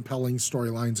creating compelling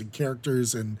storylines and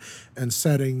characters and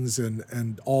settings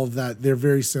and all of that, they're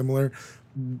very similar.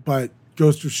 But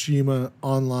Ghost of Tsushima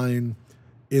Online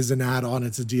is an add-on.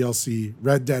 It's a DLC.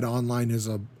 Red Dead Online is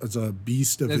a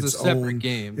beast of It's its a separate own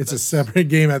game. It's a separate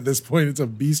game at this point. It's a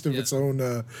beast of Yeah.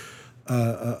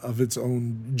 its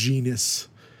own genus.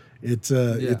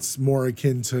 It's more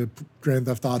akin to Grand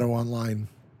Theft Auto Online.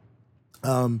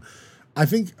 I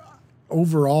think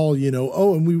overall,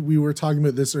 and we were talking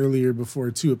about this earlier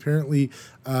before too. Apparently,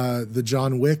 the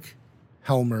John Wick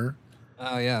Helmer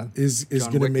Oh yeah. is John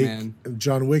going to Wick make Man.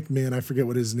 John Wick Man. I forget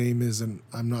what his name is, and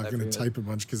I'm not going to forget. type a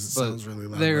bunch because it But sounds really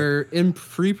loud. they're in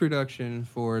pre-production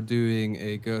for doing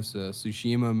a Ghost of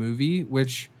Tsushima movie,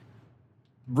 which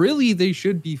really they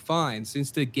should be fine since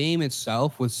the game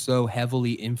itself was so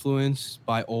heavily influenced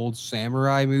by old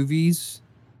samurai movies.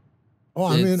 Oh,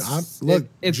 I mean,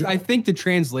 I think the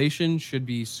translation should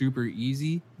be super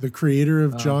easy. The creator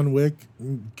of John Wick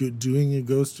doing a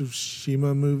Ghost of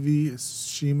Tsushima movie.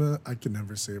 Shima, I can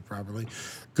never say it properly.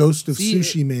 Ghost of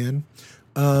Tsushima,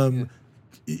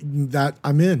 that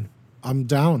I'm in. I'm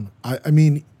down. I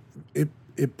mean,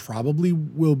 it probably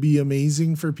will be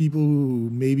amazing for people who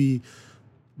maybe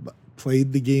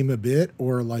played the game a bit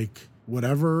or like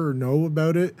whatever or know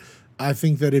about it. I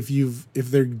think that if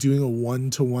they're doing a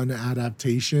 1-to-1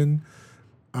 adaptation,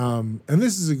 and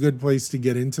this is a good place to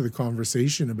get into the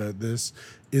conversation about this,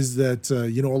 is that a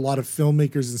lot of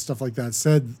filmmakers and stuff like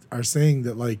that are saying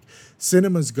that like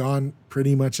cinema's gone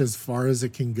pretty much as far as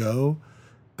it can go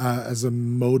as a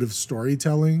mode of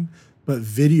storytelling, but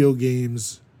video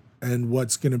games and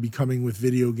what's going to be coming with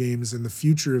video games and the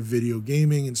future of video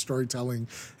gaming and storytelling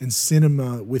and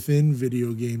cinema within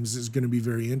video games is going to be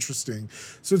very interesting.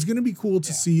 So it's going to be cool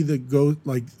to see the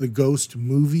Ghost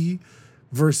movie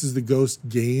versus the Ghost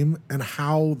game and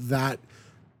how that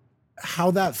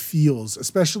feels,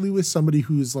 especially with somebody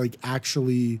who's like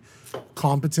actually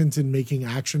competent in making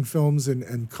action films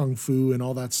and kung fu and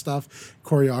all that stuff,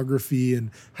 choreography,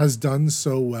 and has done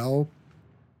so well.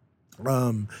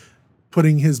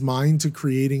 Putting his mind to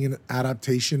creating an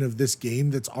adaptation of this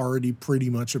game that's already pretty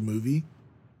much a movie.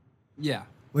 Yeah.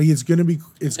 Like it's gonna be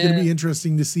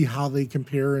interesting to see how they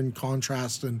compare and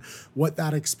contrast and what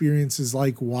that experience is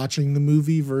like watching the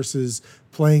movie versus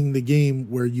playing the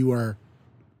game where you are,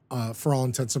 for all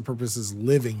intents and purposes,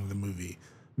 living the movie,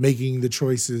 making the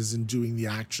choices and doing the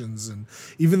actions. And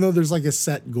even though there's like a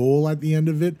set goal at the end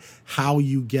of it, how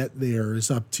you get there is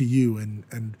up to you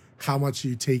and how much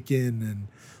you take in and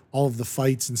all of the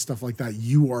fights and stuff like that.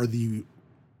 You are the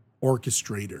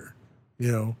orchestrator,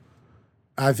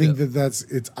 I think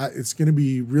it's going to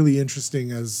be really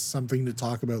interesting as something to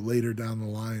talk about later down the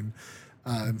line,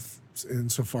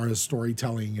 insofar as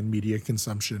storytelling and media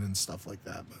consumption and stuff like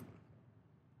that.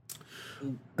 But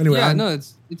anyway,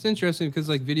 it's interesting because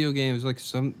like video games,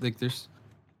 there's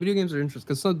video games are interesting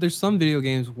because there's some video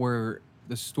games where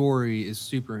the story is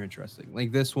super interesting.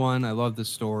 Like this one, I love the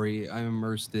story. I'm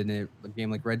immersed in it. A game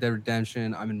like Red Dead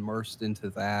Redemption, I'm immersed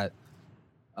into that.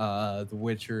 The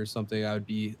Witcher is something I would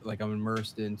be like I'm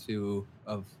immersed into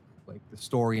of like the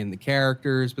story and the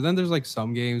characters. But then there's like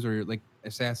some games where like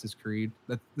Assassin's Creed.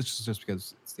 This is just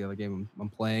because it's the other game I'm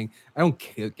playing. I don't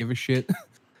give a shit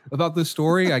about the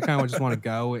story. I kind of just want to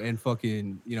go and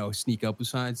fucking sneak up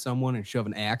beside someone and shove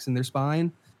an axe in their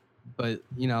spine. But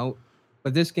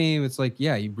But this game, it's like,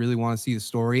 yeah, you really want to see the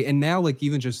story. And now, like,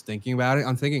 even just thinking about it,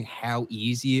 I'm thinking how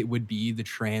easy it would be to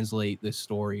translate this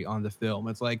story on the film.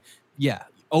 It's like, yeah,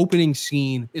 opening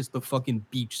scene is the fucking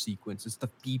beach sequence. It's the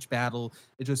beach battle.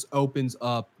 It just opens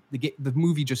up. The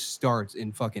movie just starts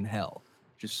in fucking hell.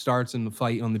 It just starts in the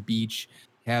fight on the beach.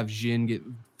 Have Jin get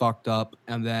fucked up,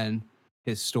 and then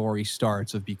his story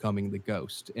starts of becoming the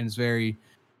ghost. And it's very...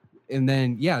 And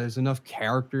then, yeah, there's enough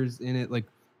characters in it. Like,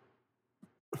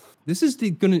 this is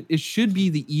it should be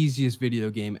the easiest video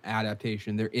game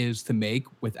adaptation there is to make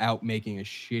without making a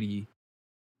shitty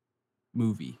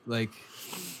movie. Like,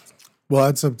 well,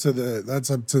 that's up to the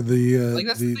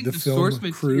the film source crew,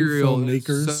 material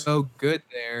filmmakers. is so good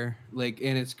there. Like,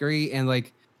 and it's great, and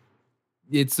like,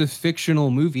 it's a fictional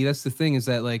movie. That's the thing, is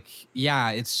that like, yeah,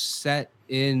 it's set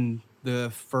in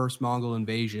the first Mongol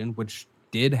invasion, which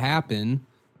did happen,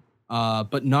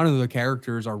 but none of the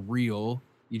characters are real.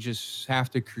 You just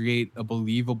have to create a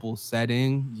believable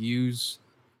setting, use,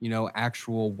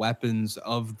 actual weapons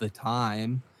of the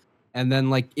time. And then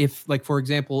like if like for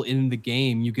example in the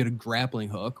game you get a grappling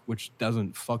hook, which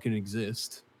doesn't fucking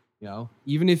exist,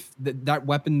 even if that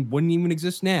weapon wouldn't even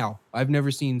exist now. I've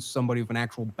never seen somebody with an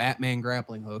actual Batman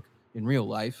grappling hook in real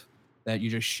life that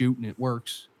you just shoot and it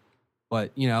works.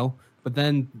 But, but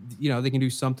then, they can do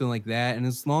something like that. And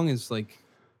as long as like,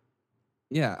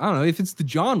 yeah, I don't know if it's the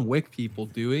John Wick people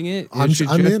doing it. I'm Should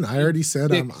I'm just in. I be already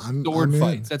said I'm 6 I'm sword I'm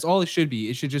fights. in. That's all it should be.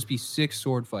 It should just be 6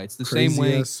 sword fights. The same Crazy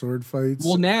way. ass sword fights.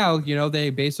 Well, now they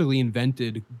basically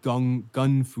invented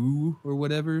gun fu or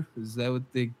whatever. Is that what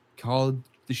they called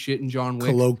the shit in John Wick?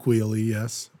 Colloquially,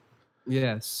 yes.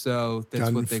 Yeah, so that's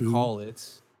Gun what they fu. call it.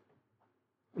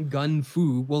 Gun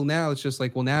fu. Well, now it's just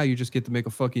like, well, now you just get to make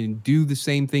a fucking do the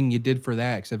same thing you did for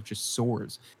that, except just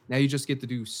swords. Now you just get to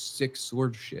do 6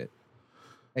 sword shit.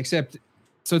 Except,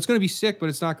 so it's gonna be sick, but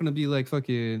it's not gonna be like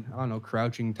fucking, I don't know,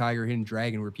 Crouching Tiger, Hidden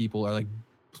Dragon, where people are like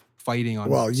fighting on.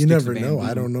 Well, you sticks never of know. I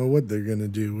bamboo. don't know what they're gonna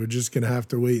do. We're just gonna have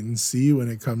to wait and see when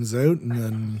it comes out, and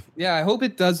then Yeah, I hope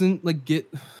it doesn't like get.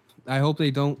 I hope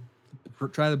they don't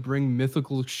try to bring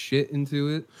mythical shit into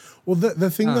it. well, the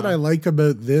thing that I like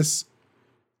about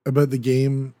the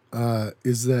game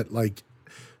is that like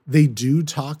they do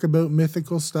talk about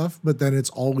mythical stuff, but then it's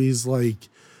always like,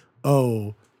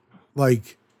 oh,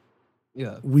 like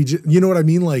Yeah. you know what I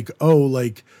mean? Like, oh,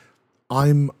 like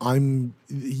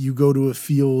you go to a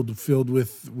field filled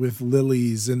with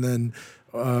lilies and then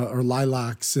or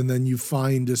lilacs, and then you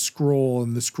find a scroll,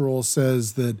 and the scroll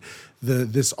says that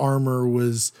this armor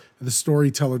was, the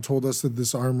storyteller told us that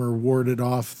this armor warded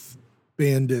off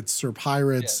bandits or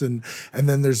pirates, and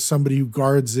then there's somebody who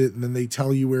guards it, and then they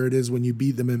tell you where it is when you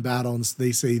beat them in battle, and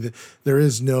they say that there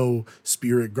is no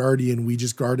spirit guardian, we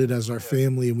just guard it as our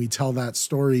family, and we tell that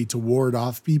story to ward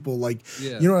off people, like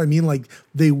you know what I mean, like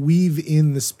they weave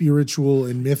in the spiritual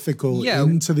and mythical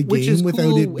into the game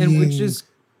without it being which is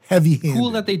heavy-handed.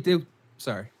 Cool that they do.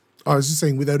 Sorry, I was just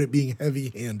saying without it being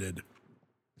heavy-handed.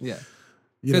 Yeah.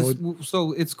 You know,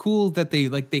 So it's cool that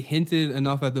they hinted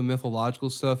enough at the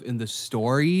mythological stuff in the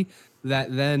story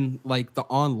that then like the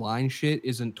online shit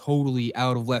isn't totally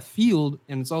out of left field,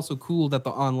 and it's also cool that the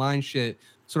online shit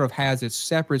sort of has its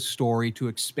separate story to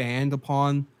expand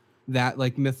upon that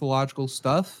like mythological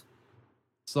stuff.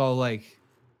 So like,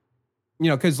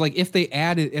 because like if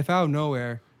out of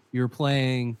nowhere you're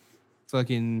playing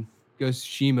fucking Ghost of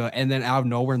Tsushima, and then out of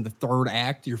nowhere in the 3rd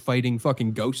act you're fighting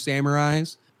fucking ghost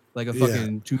samurais, like a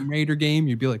fucking Tomb Raider game,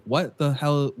 you'd be like, what the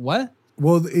hell? What?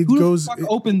 Well, it Who goes. the fuck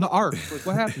opened the Ark? Like,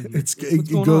 what happened?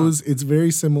 It goes. It's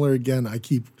very similar. Again, I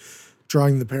keep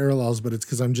drawing the parallels, but it's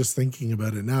because I'm just thinking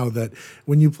about it now. That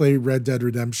when you play Red Dead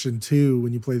Redemption 2,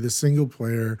 when you play the single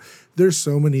player, there's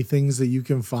so many things that you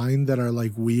can find that are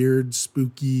like weird,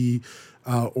 spooky,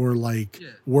 or like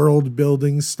world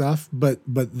building stuff, but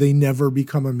they never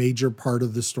become a major part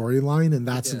of the storyline, and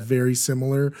that's very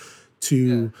similar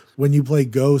to when you play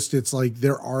Ghost. It's like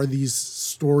there are these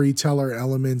storyteller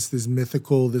elements, this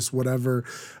mythical, this whatever,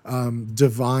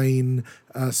 divine,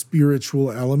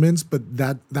 spiritual elements, but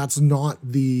that's not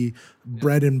the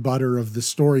bread and butter of the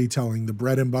storytelling. The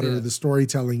bread and butter of the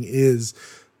storytelling is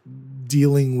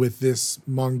dealing with this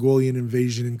Mongolian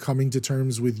invasion and coming to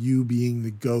terms with you being the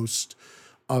ghost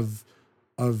of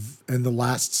and the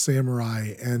last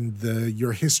samurai, and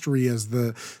your history as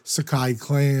the Sakai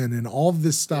clan, and all of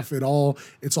this stuff.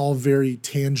 It's all very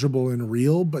tangible and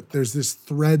real, but there's this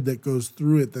thread that goes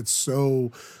through it that's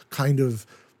so kind of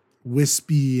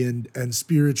wispy and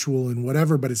spiritual and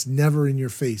whatever, but it's never in your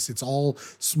face. It's all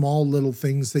small little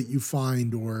things that you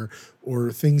find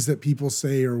or things that people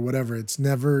say or whatever. It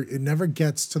never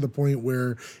gets to the point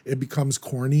where it becomes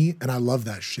corny, and I love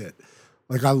that shit.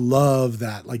 Like, I love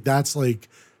that. Like, that's like,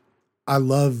 I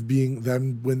love being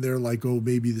them when they're like, oh,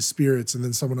 maybe the spirits. And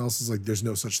then someone else is like, there's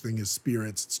no such thing as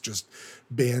spirits. It's just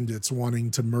bandits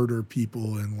wanting to murder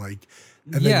people. And like,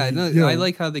 and I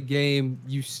like how the game,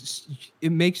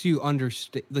 it makes you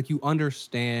understand, like you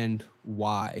understand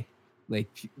why, like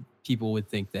people would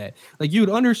think that, like you would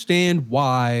understand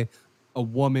why a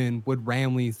woman would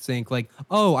randomly think like,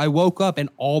 oh, I woke up and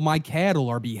all my cattle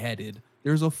are beheaded.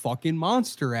 There's a fucking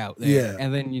monster out there. Yeah.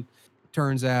 And then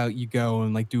turns out you go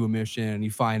and like do a mission and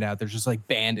you find out there's just like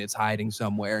bandits hiding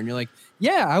somewhere. And you're like,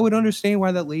 yeah, I would understand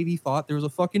why that lady thought there was a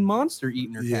fucking monster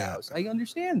eating her cows. I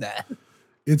understand that.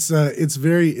 It's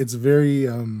very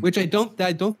which I don't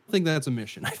think that's a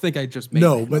mission. I think I just made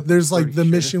no, but there's like the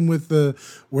mission with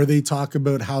where they talk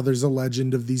about how there's a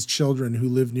legend of these children who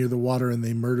live near the water and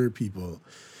they murder people.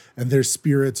 and they're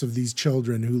spirits of these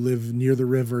children who live near the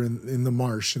river in the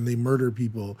marsh, and they murder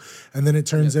people. And then it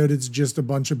turns out it's just a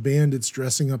bunch of bandits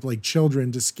dressing up like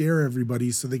children to scare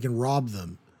everybody so they can rob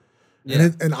them. Yeah.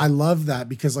 And I love that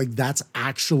because like that's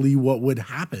actually what would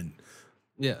happen.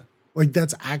 Yeah. Like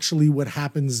that's actually what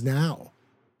happens now.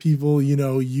 People, you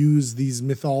know, use these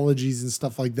mythologies and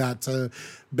stuff like that to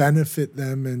benefit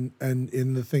them and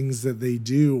in the things that they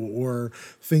do, or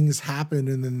things happen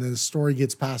and then the story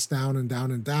gets passed down and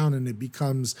down and down and it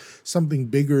becomes something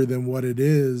bigger than what it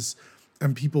is,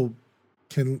 and people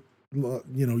can,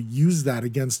 you know, use that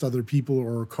against other people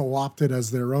or co-opt it as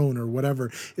their own or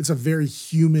whatever. It's a very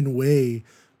human way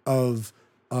of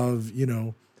you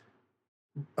know,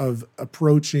 of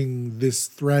approaching this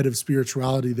thread of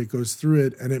spirituality that goes through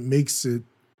it, and it makes it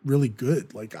really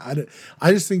good. Like I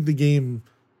just think the game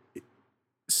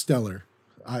stellar.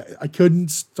 I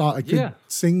couldn't stop. I could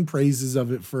sing praises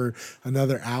of it for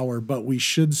another hour, but we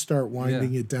should start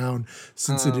winding it down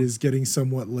since it is getting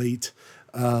somewhat late.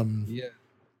 No,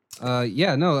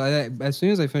 as soon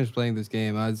as I finished playing this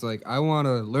game, I was like, I want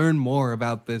to learn more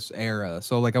about this era.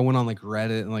 So like I went on like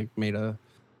Reddit and like made a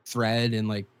thread and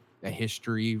like a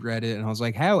history Reddit, and I was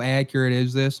like, how accurate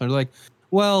is this? And they're like,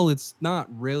 well, it's not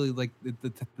really. Like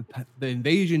the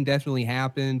invasion definitely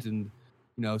happened, and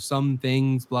you know, some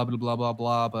things, blah blah blah blah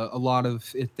blah, but a lot of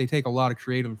it, they take a lot of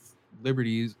creative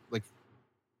liberties, like,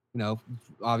 you know,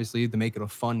 obviously to make it a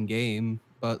fun game.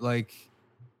 But like,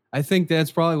 I think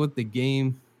that's probably what the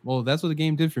game. Well, that's what the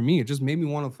game did for me. It just made me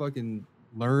want to fucking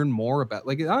learn more about.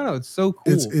 Like, I don't know. It's so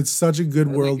cool. It's such a good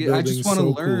world building. I just want to so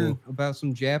learn cool. about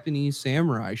some Japanese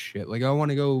samurai shit. Like, I want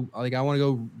to go. Like, I want to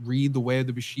go read the Way of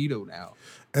the Bushido now.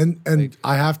 And like,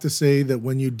 I have to say that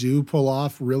when you do pull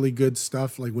off really good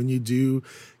stuff, like when you do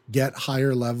get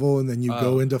higher level and then you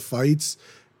go into fights,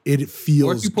 it feels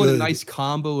or if you put good. a nice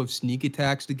combo of sneak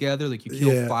attacks together, like you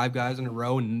kill 5 guys in a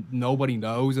row and nobody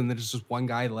knows, and then there's just one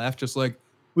guy left, just like,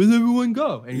 where'd everyone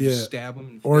go? And you just stab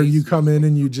him. Or you come in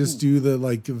and you just do the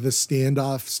like the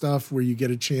standoff stuff where you get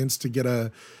a chance to get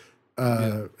a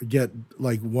get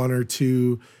like 1 or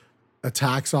 2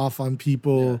 attacks off on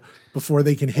people before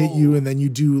they can hit you, and then you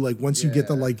do like once you get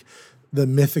the like the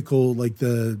mythical, like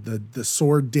the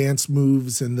sword dance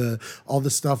moves and the all the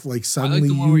stuff, like suddenly I like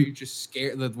the one where you just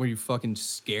scare, where you fucking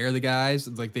scare the guys.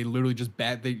 Like they literally just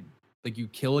like you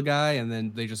kill a guy and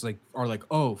then they just like are like,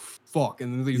 oh fuck,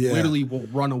 and then they literally will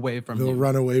run away from you. They'll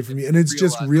run away from you, and it's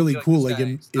just really cool. Like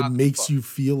it makes you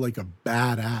feel like a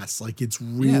badass. Like it's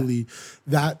really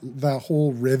that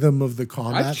whole rhythm of the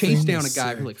combat. I chased down a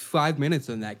guy for like 5 minutes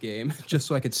in that game just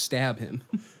so I could stab him.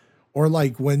 Or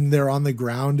like when they're on the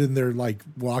ground and they're like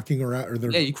walking around or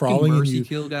they're crawling and you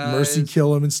mercy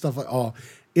kill them and stuff like. Oh,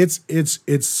 it's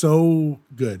so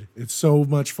good. It's so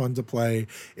much fun to play,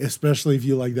 especially if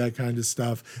you like that kind of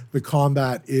stuff. The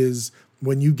combat is,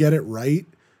 when you get it right,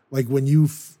 like when you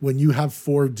have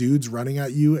 4 dudes running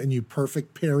at you and you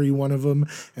perfect parry one of them,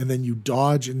 and then you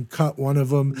dodge and cut one of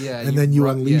them, and then you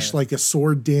unleash like a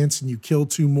sword dance and you kill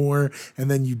 2 more, and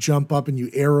then you jump up and you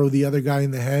arrow the other guy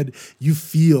in the head. You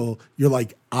feel, you're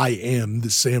like, I am the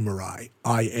samurai.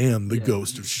 I am the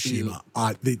ghost of Tsushima.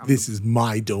 This is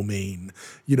my domain.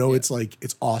 You know, it's like,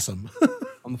 it's awesome.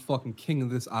 I'm the fucking king of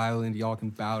this island. Y'all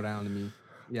can bow down to me.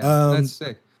 Yeah, that's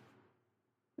sick.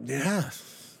 Yeah.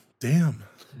 Damn.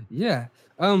 Yeah.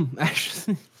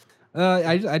 Actually,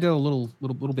 I did a little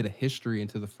bit of history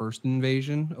into the first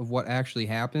invasion of what actually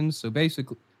happened. So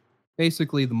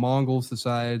basically, the Mongols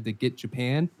decided to get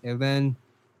Japan, and then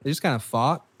they just kind of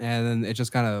fought, and then it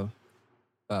just kind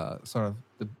of sort of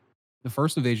the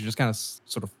first invasion just kind of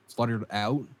sort of fluttered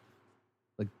out,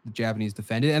 like the Japanese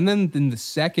defended, and then the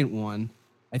second one,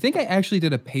 I think I actually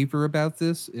did a paper about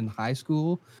this in high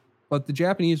school, but the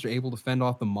Japanese were able to fend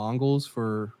off the Mongols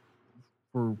for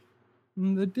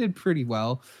they did pretty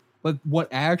well. But what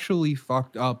actually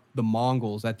fucked up the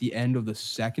Mongols at the end of the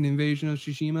second invasion of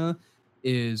Tsushima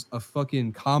is a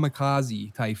fucking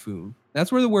kamikaze typhoon.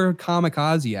 That's where the word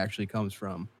kamikaze actually comes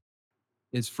from.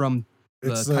 It's from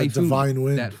the typhoon. Divine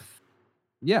wind.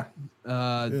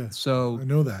 So I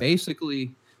know that.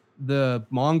 Basically, the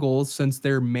Mongols, since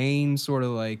their main sort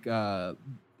of like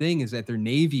thing is that their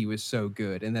navy was so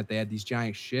good and that they had these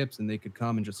giant ships and they could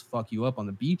come and just fuck you up on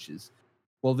the beaches.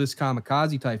 Well, this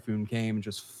kamikaze typhoon came and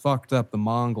just fucked up the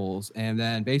Mongols, and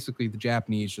then basically the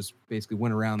Japanese just basically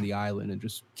went around the island and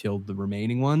just killed the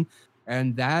remaining one.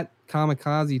 And that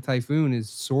kamikaze typhoon is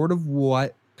sort of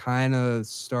what kind of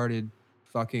started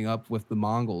fucking up with the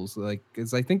Mongols. Like,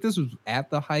 because I think this was at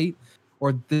the height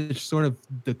or the sort of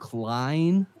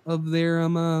decline of their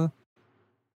the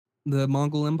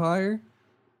Mongol Empire.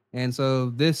 And so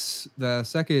the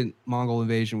second Mongol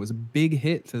invasion was a big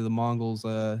hit to the Mongols'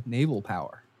 naval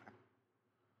power,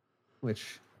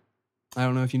 which I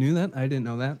don't know if you knew that. I didn't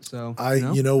know that. So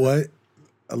you know what?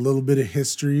 A little bit of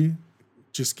history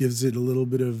just gives it a little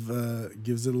bit of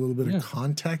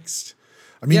context.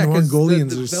 I mean, the 'cause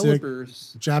Mongolians the are sick.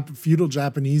 developers. Feudal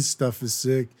Japanese stuff is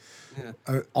sick.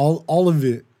 Yeah. All of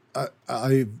it.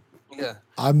 Yeah.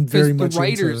 I'm very Because much the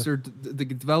writers into. or the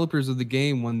developers of the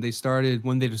game, when they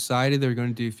decided they were going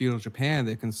to do feudal Japan,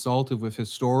 they consulted with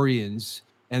historians,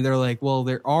 and they're like, well,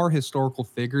 there are historical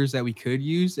figures that we could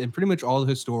use, and pretty much all the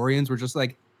historians were just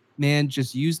like, man,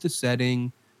 just use the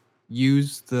setting,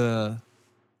 use the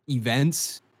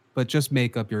events, but just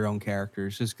make up your own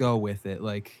characters. Just go with it.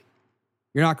 Like,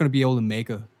 you're not going to be able to make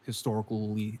a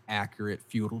historically accurate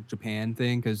feudal Japan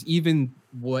thing, because even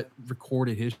what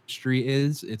recorded history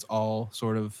is, it's all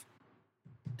sort of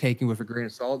taken with a grain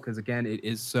of salt, because again, it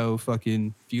is so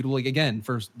fucking feudal. Like, again,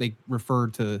 first they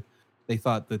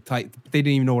thought they didn't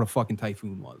even know what a fucking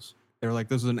typhoon was. They were like,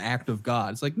 this is an act of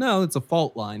God. It's like, no, it's a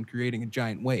fault line creating a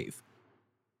giant wave.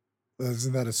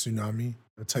 Isn't that a tsunami?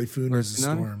 A typhoon Or is a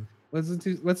storm.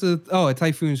 a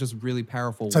typhoon is just really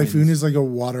powerful. Typhoon winds. is like a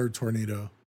water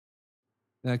tornado.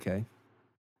 Okay.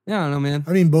 Yeah, I don't know, man.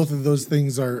 I mean, both of those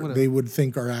things Whatever. they would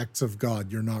think are acts of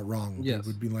God. You're not wrong. Yes. It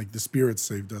would be like the spirits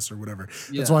saved us or whatever.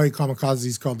 Yeah. That's why kamikaze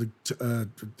is called,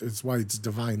 it's why it's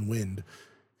divine wind.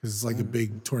 Because it's like a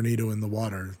big tornado in the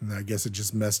water. And I guess it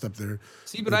just messed up their.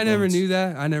 See, but their I never boats. knew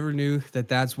that. I never knew that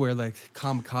that's where like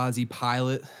kamikaze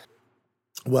pilot.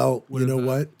 Well, you know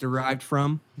what? Derived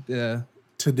from the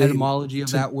Today, etymology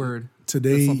of that word.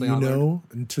 Today, something I learned.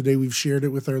 and today we've shared it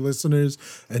with our listeners,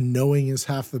 and knowing is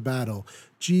half the battle.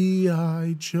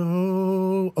 G.I.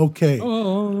 Joe. Okay.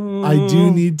 Oh.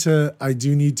 We need to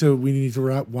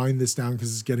wind this down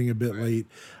because it's getting a bit late.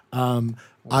 I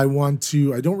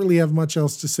don't really have much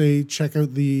else to say. Check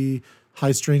out the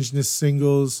High Strangeness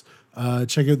singles.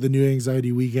 Check out the new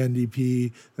Anxiety Weekend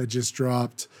EP that just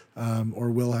dropped, or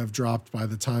will have dropped by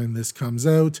the time this comes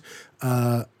out.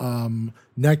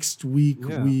 Next week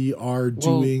we are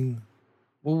doing.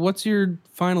 Well, what's your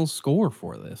final score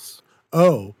for this?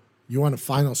 Oh, you want a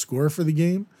final score for the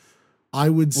game? I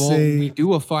would say we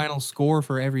do a final score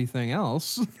for everything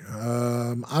else.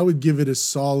 I would give it a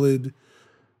solid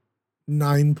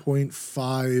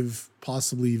 9.5,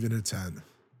 possibly even a 10.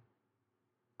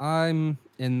 I'm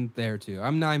in there too.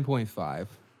 I'm 9.5.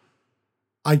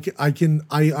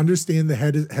 I understand the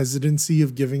hesitancy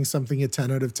of giving something a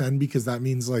 10 out of 10 because that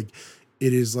means like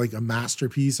it is like a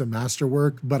masterpiece, a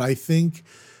masterwork. But I think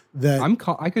that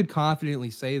I could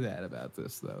confidently say that about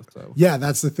this though. So yeah,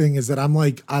 that's the thing is that I'm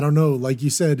like, I don't know, like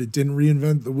you said, it didn't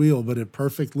reinvent the wheel, but it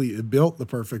built the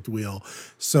perfect wheel.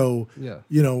 So yeah,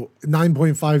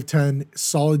 9.5, 10,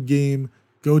 solid game.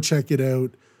 Go check it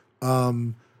out.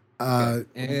 Okay.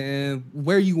 And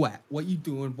where you at? What you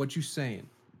doing? What you saying?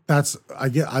 I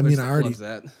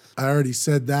already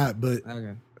said that, but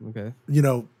okay.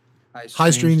 High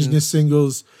Strangeness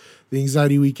singles, the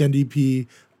Anxiety Weekend EP.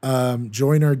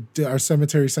 Join our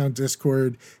Cemetery Sound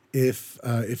Discord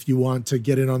if you want to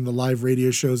get in on the live radio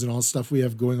shows and all stuff we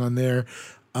have going on there.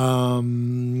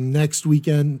 Next week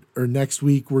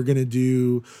we're gonna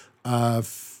do a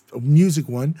music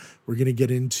one. We're gonna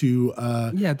get into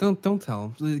don't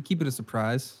tell them. Keep it a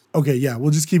surprise. Okay, yeah,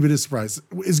 we'll just keep it a surprise.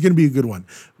 It's going to be a good one.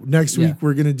 Next week,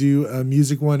 we're going to do a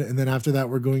music one, and then after that,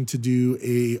 we're going to do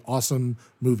a awesome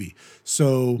movie.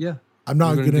 So I'm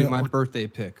not going to do my birthday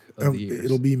pick of the year.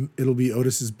 It'll be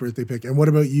Otis's birthday pick. And what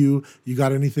about you? You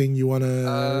got anything you want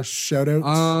to shout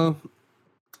out?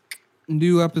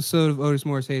 New episode of Otis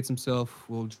Morris Hates Himself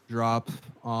will drop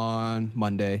on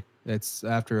Monday. It's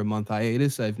after a month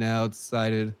hiatus. I've now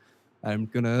decided I'm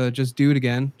gonna just do it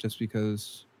again, just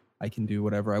because I can do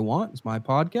whatever I want. It's my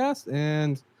podcast.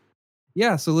 And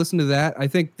yeah, so listen to that. I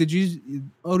think,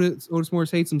 Otis Morris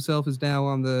Hates Himself is now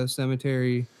on the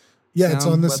Cemetery. Yeah, it's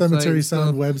on the Cemetery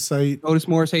Sound website. Otis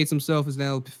Morris Hates Himself is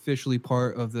now officially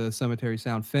part of the Cemetery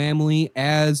Sound family,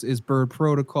 as is Bird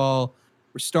Protocol.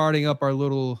 We're starting up our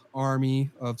little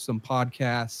army of some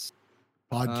podcasts.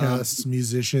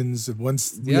 Musicians.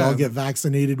 Once we all get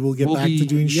vaccinated, we'll get back to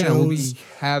doing shows. We'll be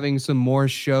having some more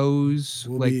shows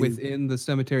within the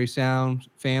Cemetery Sound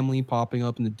family, popping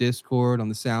up in the Discord, on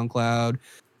the SoundCloud,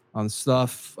 on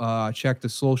stuff. Check the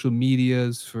social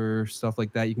medias for stuff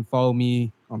like that. You can follow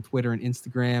me on Twitter and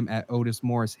Instagram at Otis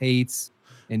Morris Hates.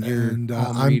 And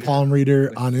I'm Palm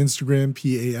Reader on Instagram,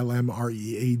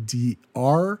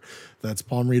 PalmReadr. That's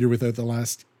Palm Reader without the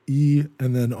last E.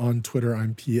 And then on Twitter,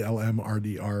 I'm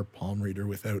PLMRDR, Palm Reader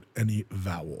without any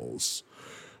vowels.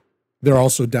 They're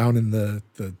also down in the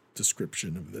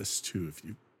description of this too if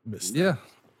you missed Yeah.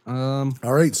 that.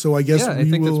 All right, so I guess yeah, I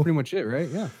think that's pretty much it, right?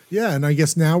 Yeah. Yeah, and I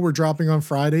guess now we're dropping on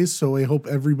Fridays, so I hope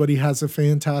everybody has a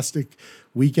fantastic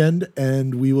weekend,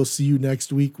 and we will see you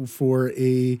next week for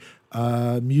a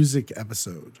music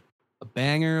episode. A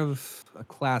banger of a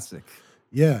classic.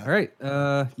 Yeah. All right.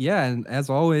 Yeah, and as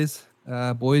always,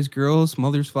 boys, girls,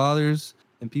 mothers, fathers,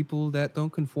 and people that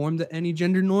don't conform to any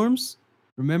gender norms,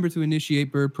 remember to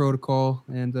initiate bird protocol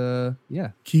and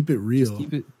yeah, Keep it real.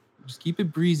 just keep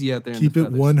it breezy out there. Keep in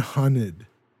it the feathers. 100.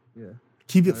 Yeah.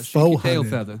 Keep it Shake your faux tail 100.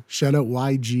 feather. Shout out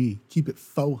YG. Keep it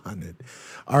faux 100.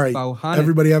 All right. Faux 100.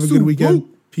 Everybody have a good weekend.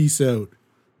 Peace out.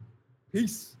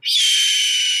 Peace.